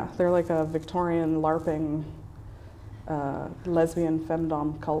interesting. Yeah, they're like a Victorian LARPing lesbian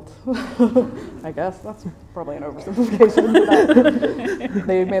femdom cult. I guess that's probably an oversimplification.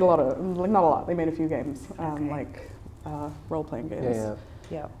 They made a lot of, like, not a lot. They made a few games, like role-playing games.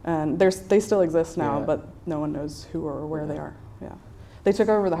 Yeah. And they still exist now, but no one knows who or where they are. Yeah, they took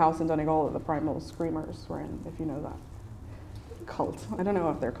over the house in Donegal that the Primal Screamers were in, if you know that cult. I don't know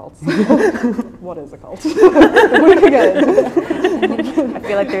if they're cults. What is a cult? We can get it. I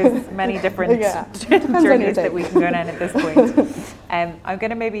feel like there's many different journeys that we can go down at this point. I'm going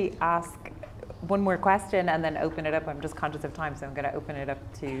to maybe ask one more question and then open it up. I'm just conscious of time, so I'm going to open it up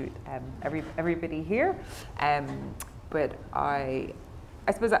to everybody here. But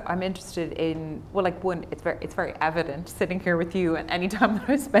I suppose I'm interested in, well, like, one, it's very evident sitting here with you, and any time that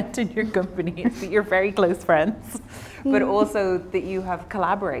I've spent in your company is that you're very close friends, but also that you have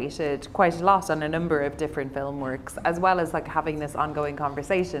collaborated quite a lot on a number of different film works, as well as like having this ongoing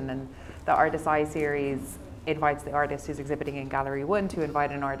conversation. And the Artist Eye series invites the artist who's exhibiting in Gallery 1 to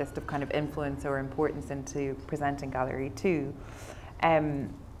invite an artist of kind of influence or importance into presenting Gallery 2.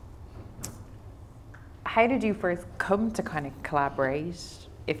 How did you first come to kind of collaborate?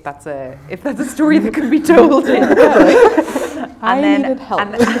 If that's a story that can be told. I needed help.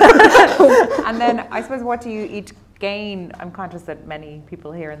 And then I suppose, what do you each gain? I'm conscious that many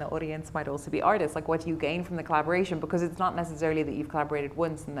people here in the audience might also be artists. Like, what do you gain from the collaboration? Because it's not necessarily that you've collaborated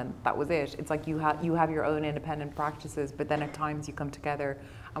once and then that was it. It's like you have your own independent practices, but then at times you come together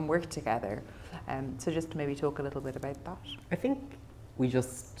and work together. So just to maybe talk a little bit about that. I think we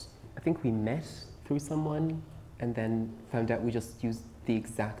met through someone and then found out we just used the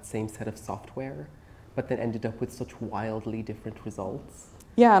exact same set of software, but then ended up with such wildly different results.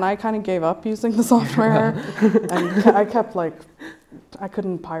 Yeah, and I kind of gave up using the software, and I kept like, I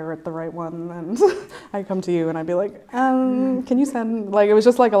couldn't pirate the right one, and I'd come to you and I'd be like, can you send, like, it was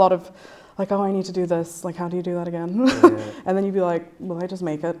just like a lot of, like, oh, I need to do this, like, how do you do that again? And then you'd be like, will I just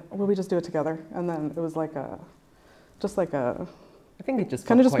make it? Will we just do it together? And then it was like I think it just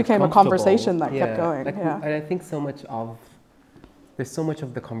kind of just became a conversation that kept going. Like, and I think there's so much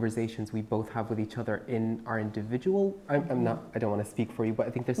of the conversations we both have with each other in our individual, I don't want to speak for you, but I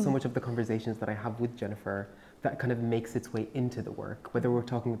think there's so much of the conversations that I have with Jennifer that kind of makes its way into the work, whether we're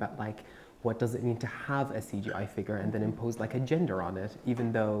talking about like, what does it mean to have a CGI figure and then impose like a gender on it,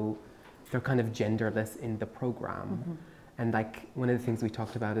 even though they're kind of genderless in the program. And like, one of the things we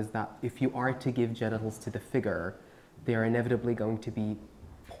talked about is that if you are to give genitals to the figure, they are inevitably going to be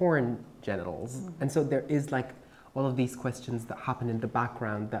porn genitals. And so there is like all of these questions that happen in the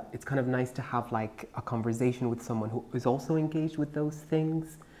background that it's kind of nice to have like a conversation with someone who is also engaged with those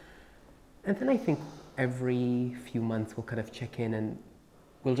things. And then I think every few months we'll kind of check in and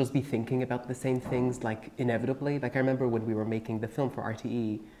we'll just be thinking about the same things, like, inevitably. Like, I remember when we were making the film for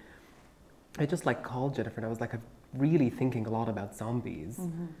RTE, I just like called Jennifer and I was like, I'm really thinking a lot about zombies.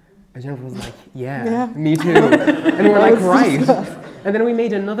 And Jennifer was like, yeah, me too. And we were like, right. And then we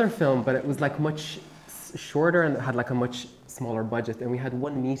made another film, but it was like much shorter and had like a much smaller budget. And we had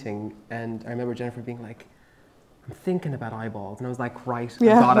one meeting and I remember Jennifer being like, I'm thinking about eyeballs. And I was like, right, I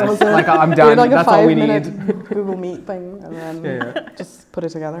got it. Like, I'm done. Like that's all we need. Google Meet thing, and then just put it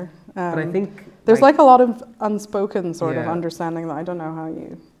together. But I think there's like a lot of unspoken sort of understanding that I don't know how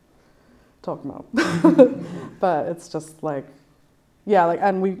you talk about. But it's just like,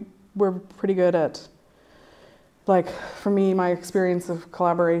 and we're pretty good at, like, for me, my experience of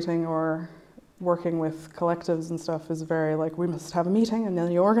collaborating or working with collectives and stuff is very like, we must have a meeting and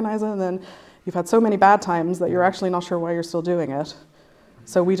then you organize it and then you've had so many bad times that you're actually not sure why you're still doing it.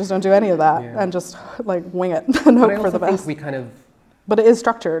 So we just don't do any of that and just like wing it and hope for the best. We kind of, but it is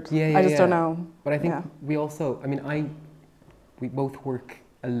structured. I just don't know. But I think we also, I mean, we both work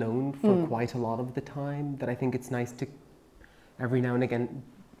alone for quite a lot of the time, that I think it's nice to every now and again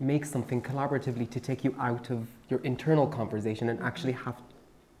make something collaboratively to take you out of your internal conversation and actually have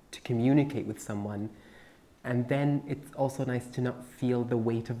to communicate with someone. And then it's also nice to not feel the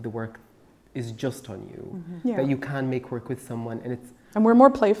weight of the work is just on you, that you can make work with someone, and we're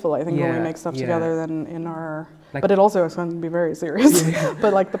more playful, I think, when we make stuff together than in our, like, but it also is going to be very serious,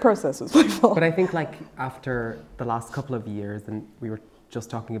 but like the process is playful. But I think like after the last couple of years, and we were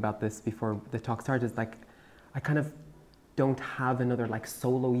just talking about this before the talk started, like I kind of don't have another like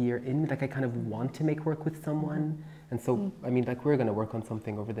solo year in me. Like I kind of want to make work with someone. And so, I mean, like we're going to work on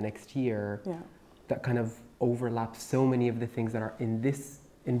something over the next year that kind of overlaps so many of the things that are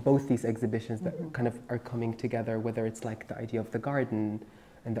in both these exhibitions that kind of are coming together, whether it's like the idea of the garden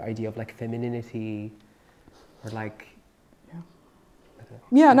and the idea of like femininity, or like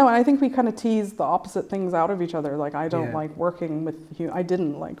Yeah, no, and I think we kind of tease the opposite things out of each other. Like, I don't like working with, I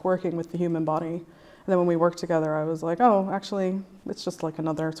didn't like working with the human body. And then when we worked together, I was like, oh, actually, it's just like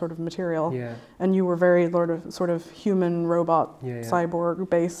another sort of material. Yeah. And you were very sort of human, robot, cyborg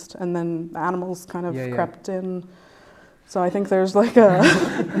based, and then animals kind of crept in. So I think there's like a,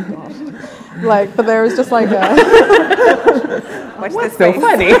 like, but there was just like a. What's this so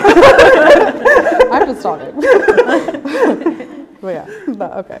funny? I'm just talking. But yeah,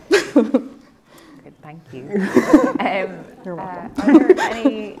 but okay. Good, thank you. You're welcome. Are there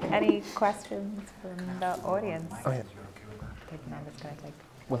any questions from the audience? Oh yeah.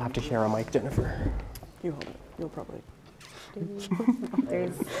 We'll have to share a mic, Jennifer. You hold it. You'll probably.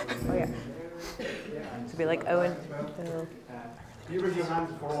 There's, oh yeah. To be like Owen. You raise your hand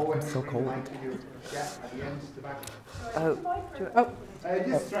for Owen. It's so cold. Yeah, at the end, the back. Oh.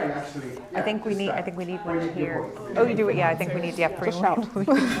 Just try actually. Yeah, I think we need one here. Oh, you do it. Yeah, I think we need three more.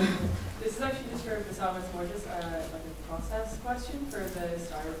 This is actually just for Bassam Al-Sabah, just like a process question for the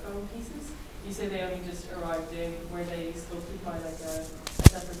styrofoam pieces. You say they only just arrived in. Were they sculpted by like a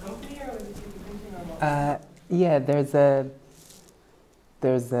separate company, or was it 3D printing, or what? Yeah, there's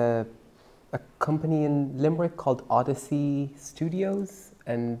a company in Limerick called Odyssey Studios,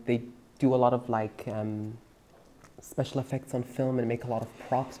 and they do a lot of like special effects on film and make a lot of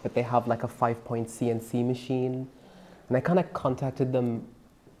props, but they have like a 5-point CNC machine. And I kind of contacted them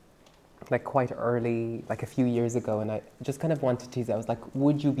like quite early, like a few years ago, and I just kind of wanted to, I was like,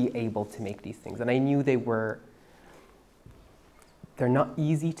 would you be able to make these things? And I knew they're not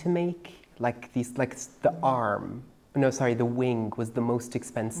easy to make. Like these, like the wing was the most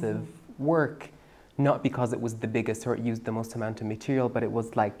expensive work, not because it was the biggest or it used the most amount of material, but it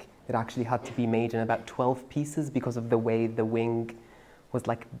was like, it actually had to be made in about 12 pieces because of the way the wing was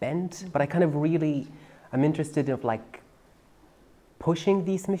like bent. But I kind of really, I'm interested in like pushing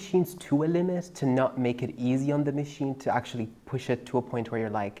these machines to a limit, to not make it easy on the machine, to actually push it to a point where you're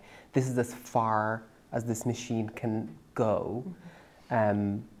like, this is as far as this machine can go.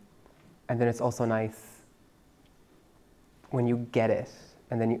 And then it's also nice when you get it,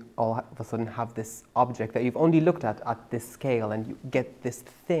 and then you all of a sudden have this object that you've only looked at this scale, and you get this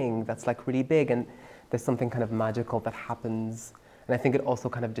thing that's like really big, and there's something kind of magical that happens. And I think it also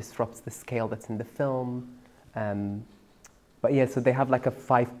kind of disrupts the scale that's in the film. But yeah, so they have like a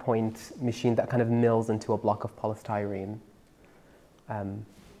 5-point machine that kind of mills into a block of polystyrene. I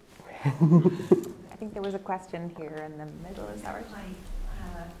think there was a question here in the middle. Is that right?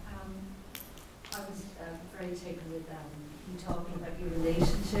 I was very taken with you talking about your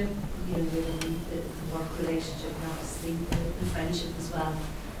relationship, the work relationship, and obviously the friendship as well.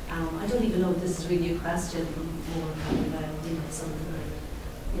 I don't even know if this is really a question, but more kind of something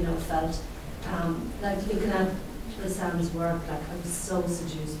I felt. Like looking at Bassam's work, like I was so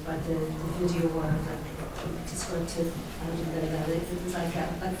seduced by the video work, like descriptive, it was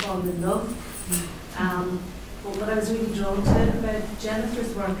like falling in love. But what I was really drawn to about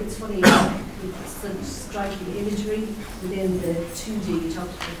Jennifer's work, it's funny, it's such striking imagery within the 2D, you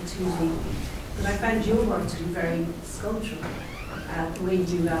talked about the 2D, but I found your work to be very sculptural. The way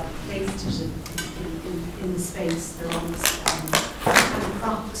you placed it in the space, they're almost kind of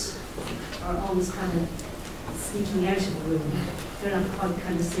propped, or almost kind of sneaking out of the room. They're not quite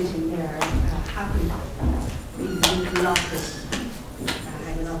kind of sitting there happy, even with the locket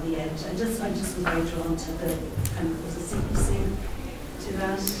hanging on the edge. I just was very drawn to the kind of, was a secrecy to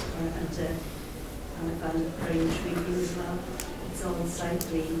that, and I found it very intriguing as well. It's all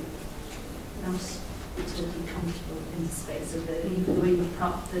slightly not totally comfortable in the space of even the way you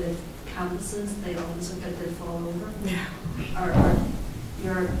prop the canvases, they almost look like they fall over. Yeah.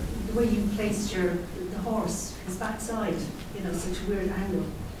 Or the way you placed the horse, his backside, such a weird angle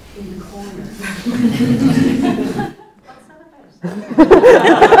in the corner. What's that about?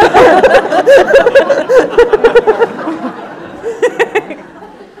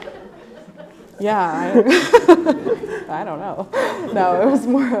 Yeah, I don't know. No, it was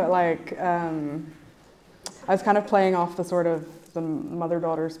more like I was kind of playing off the sort of the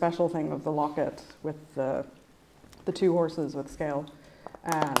mother-daughter special thing of the locket with the 2 horses with scale.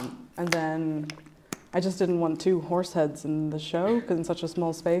 And then I just didn't want 2 horse heads in the show because in such a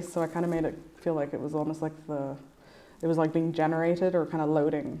small space, so I kind of made it feel like it was almost like it was like being generated or kind of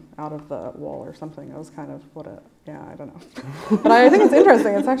loading out of the wall or something. It was kind of I don't know. But I think it's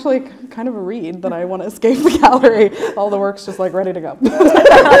interesting. It's actually kind of a read that I want to escape the gallery. All the work's just like ready to go.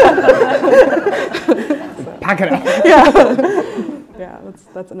 Pack it up. Yeah, yeah,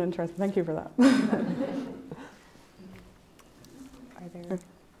 that's an interesting. Thank you for that. Are there?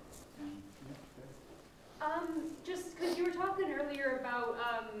 Just because you were talking earlier about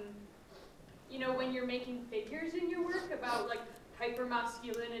know, when you're making figures in your work about like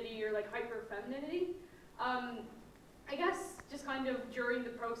hypermasculinity or like hyperfemininity, I guess just kind of during the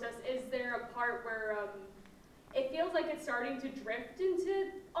process, is there a part where it feels like it's starting to drift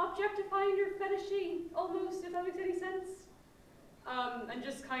into objectifying or fetishing almost, if that makes any sense? And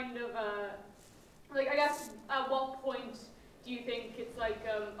just kind of, like, I guess, at what point do you think it's like,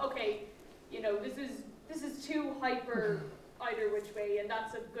 okay, you know, this is too hyper either which way, and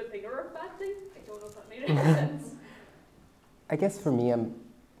that's a good thing or a bad thing? I don't know if that made any sense. I guess for me, I'm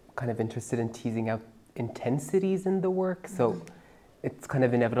kind of interested in teasing out intensities in the work, so it's kind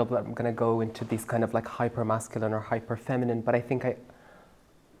of inevitable that I'm going to go into these kind of like hyper masculine or hyper feminine, but I think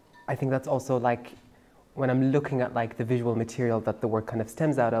that's also like when I'm looking at like the visual material that the work kind of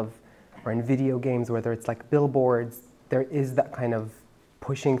stems out of, or in video games, whether it's like billboards, there is that kind of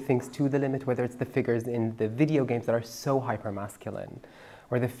pushing things to the limit, whether it's the figures in the video games that are so hyper masculine,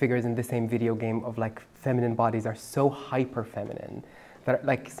 or the figures in the same video game of like feminine bodies are so hyper feminine that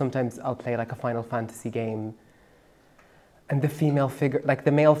like sometimes I'll play like a Final Fantasy game and the female figure, like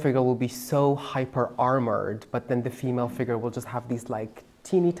the male figure will be so hyper armored, but then the female figure will just have these like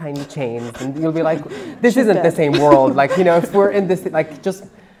teeny tiny chains, and you'll be like, this isn't the same world. Like, you know, if we're in this, like just,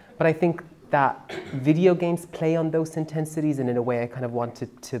 but I think that video games play on those intensities, and in a way I kind of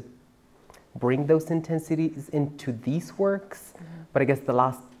wanted to bring those intensities into these works. But I guess the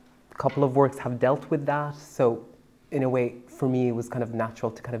last couple of works have dealt with that. So in a way, for me, it was kind of natural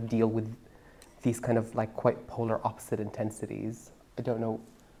to kind of deal with these kind of like quite polar opposite intensities. I don't know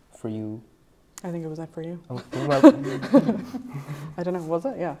for you. I think it was that for you. Oh, well, I don't know, was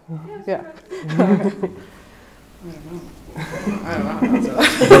it? Yeah. Yeah. I don't know.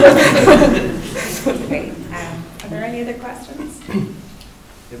 Great. Are there any other questions? In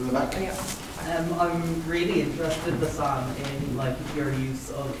the back? Yeah. I'm really interested, Bassam, in like your use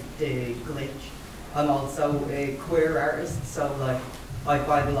of the glitch. I'm also a queer artist, so like I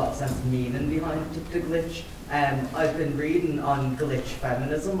find a lot of sense of meaning behind the glitch. I've been reading on glitch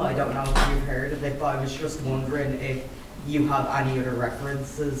feminism. I don't know if you've heard of it, but I was just wondering if you have any other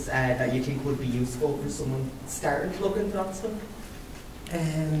references that you think would be useful for someone starting to look into that stuff.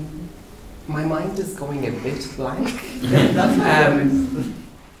 my mind is going a bit blank.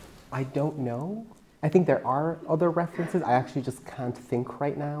 I don't know. I think there are other references. I actually just can't think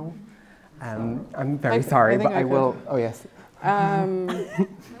right now. I'm very sorry, but I will. Oh yes.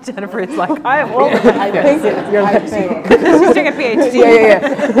 Jennifer is like, I will. I think. She's doing a PhD.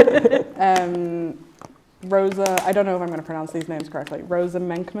 Yeah. Rosa, I don't know if I'm going to pronounce these names correctly. Rosa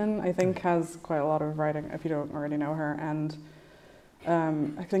Menkman, I think, has quite a lot of writing, if you don't already know her. And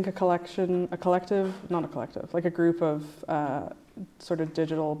I think a group of sort of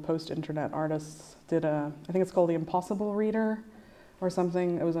digital post-internet artists did I think it's called The Impossible Reader or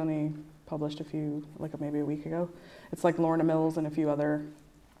something. It was only published maybe a week ago. It's like Lorna Mills and a few other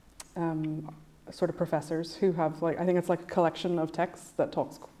sort of professors who have I think it's like a collection of texts that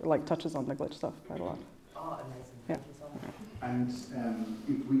touches on the glitch stuff quite a lot. Oh, amazing. Yeah. Thank you so much. And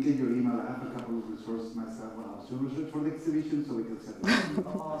if we get your email, I have a couple of resources myself when I was doing research for the exhibition, so we can set it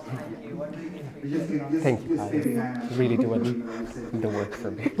up. Oh, thank you. I really appreciate it. Thank you, Paddy. Really doing the work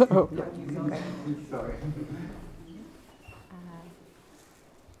for me. Oh, yeah. Sorry.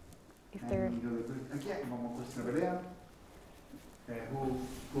 If there. Okay, one more question over there.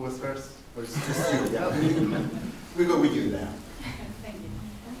 Who was first? Or just you? Yeah. We go with you now. Thank you.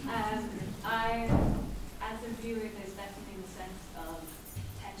 As a viewer, there's definitely a sense of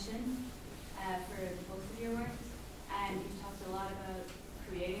tension for both of your works, and you've talked a lot about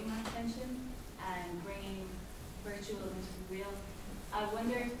creating that tension and bringing virtual into the real. I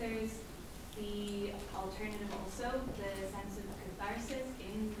wonder if there's the alternative also, the sense of catharsis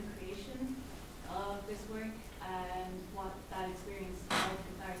in the creation of this work, and what that experience of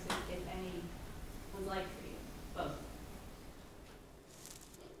catharsis, if any, was like for you, both.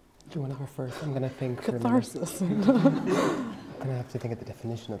 Do you want to go first? I'm going to think for Catharsis. a minute. I'm going to have to think of the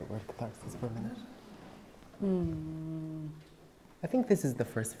definition of the word catharsis for a minute. I think this is the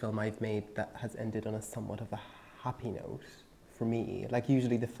first film I've made that has ended on a somewhat of a happy note for me. Like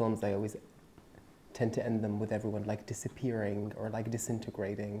usually the films I always tend to end them with everyone like disappearing or like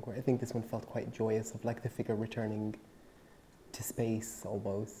disintegrating, where I think this one felt quite joyous of like the figure returning to space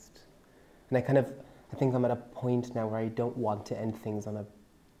almost. And I think I'm at a point now where I don't want to end things on a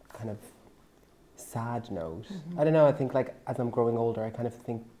kind of sad note. I don't know, I think like as I'm growing older, I kind of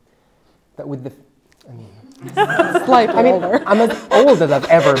think that with the, Slightly older. I'm as old as I've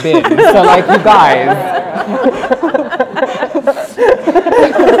ever been, so like you guys.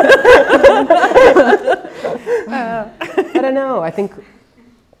 I don't know, I think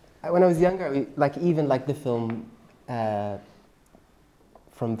when I was younger, like even like the film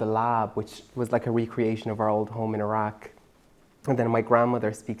from the lab, which was like a recreation of our old home in Iraq, and then my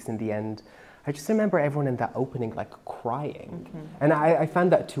grandmother speaks in the end. I just remember everyone in that opening like crying, and I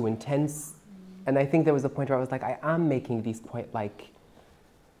found that too intense. And I think there was a point where I was like, I am making these quite like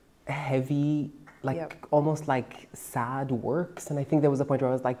heavy, like almost like sad works. And I think there was a point where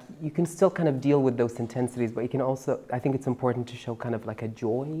I was like, you can still kind of deal with those intensities, but you can also, I think it's important to show kind of like a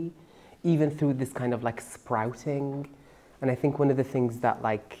joy, even through this kind of like sprouting. And I think one of the things that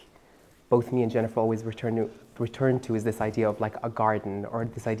like both me and Jennifer always return to is this idea of like a garden, or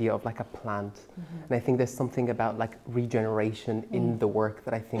this idea of like a plant. And I think there's something about like regeneration in the work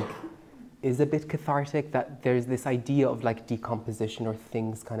that I think is a bit cathartic, that there's this idea of like decomposition or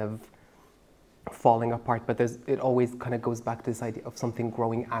things kind of falling apart, but it always kind of goes back to this idea of something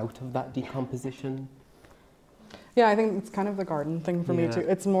growing out of that decomposition. Yeah, I think it's kind of the garden thing for me too.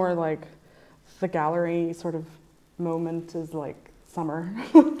 It's more like the gallery sort of moment is like summer.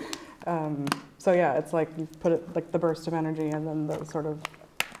 So yeah, it's like you put it like the burst of energy, and then the sort of,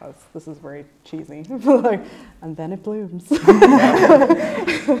 this is very cheesy, like, and then it blooms.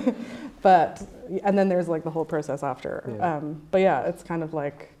 But, and then there's like the whole process after. But yeah, it's kind of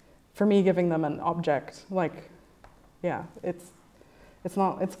like, for me, giving them an object, like, yeah, it's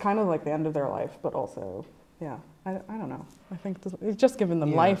kind of like the end of their life, but also, yeah, I don't know. I think it's just giving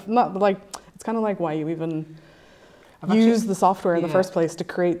them life. Not like, it's kind of like why you even use the software in the first place to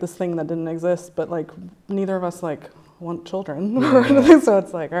create this thing that didn't exist, but like neither of us like want children or anything, so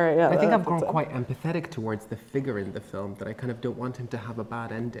it's like, all right, I think I've grown quite empathetic towards the figure in the film, that I kind of don't want him to have a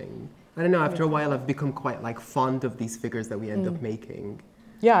bad ending. I don't know, after a while I've become quite like fond of these figures that we end up making.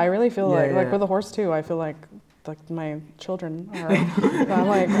 Yeah, I really feel like with the horse too, I feel like my children are, I'm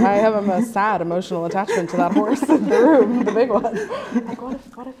like, I have a sad emotional attachment to that horse in the room, the big one. Like,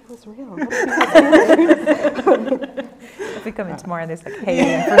 what if it was real? What if if we come in tomorrow and there's like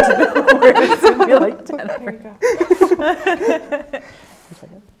hay in front of the horse, and you're like, Jennifer.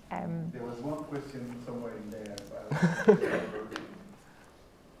 There was one question somewhere in there about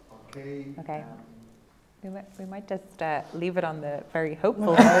Okay. We might just leave it on the very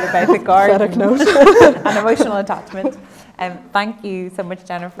hopeful note about the garden and emotional attachment. Thank you so much,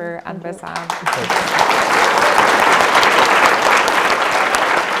 Jennifer and Bassam.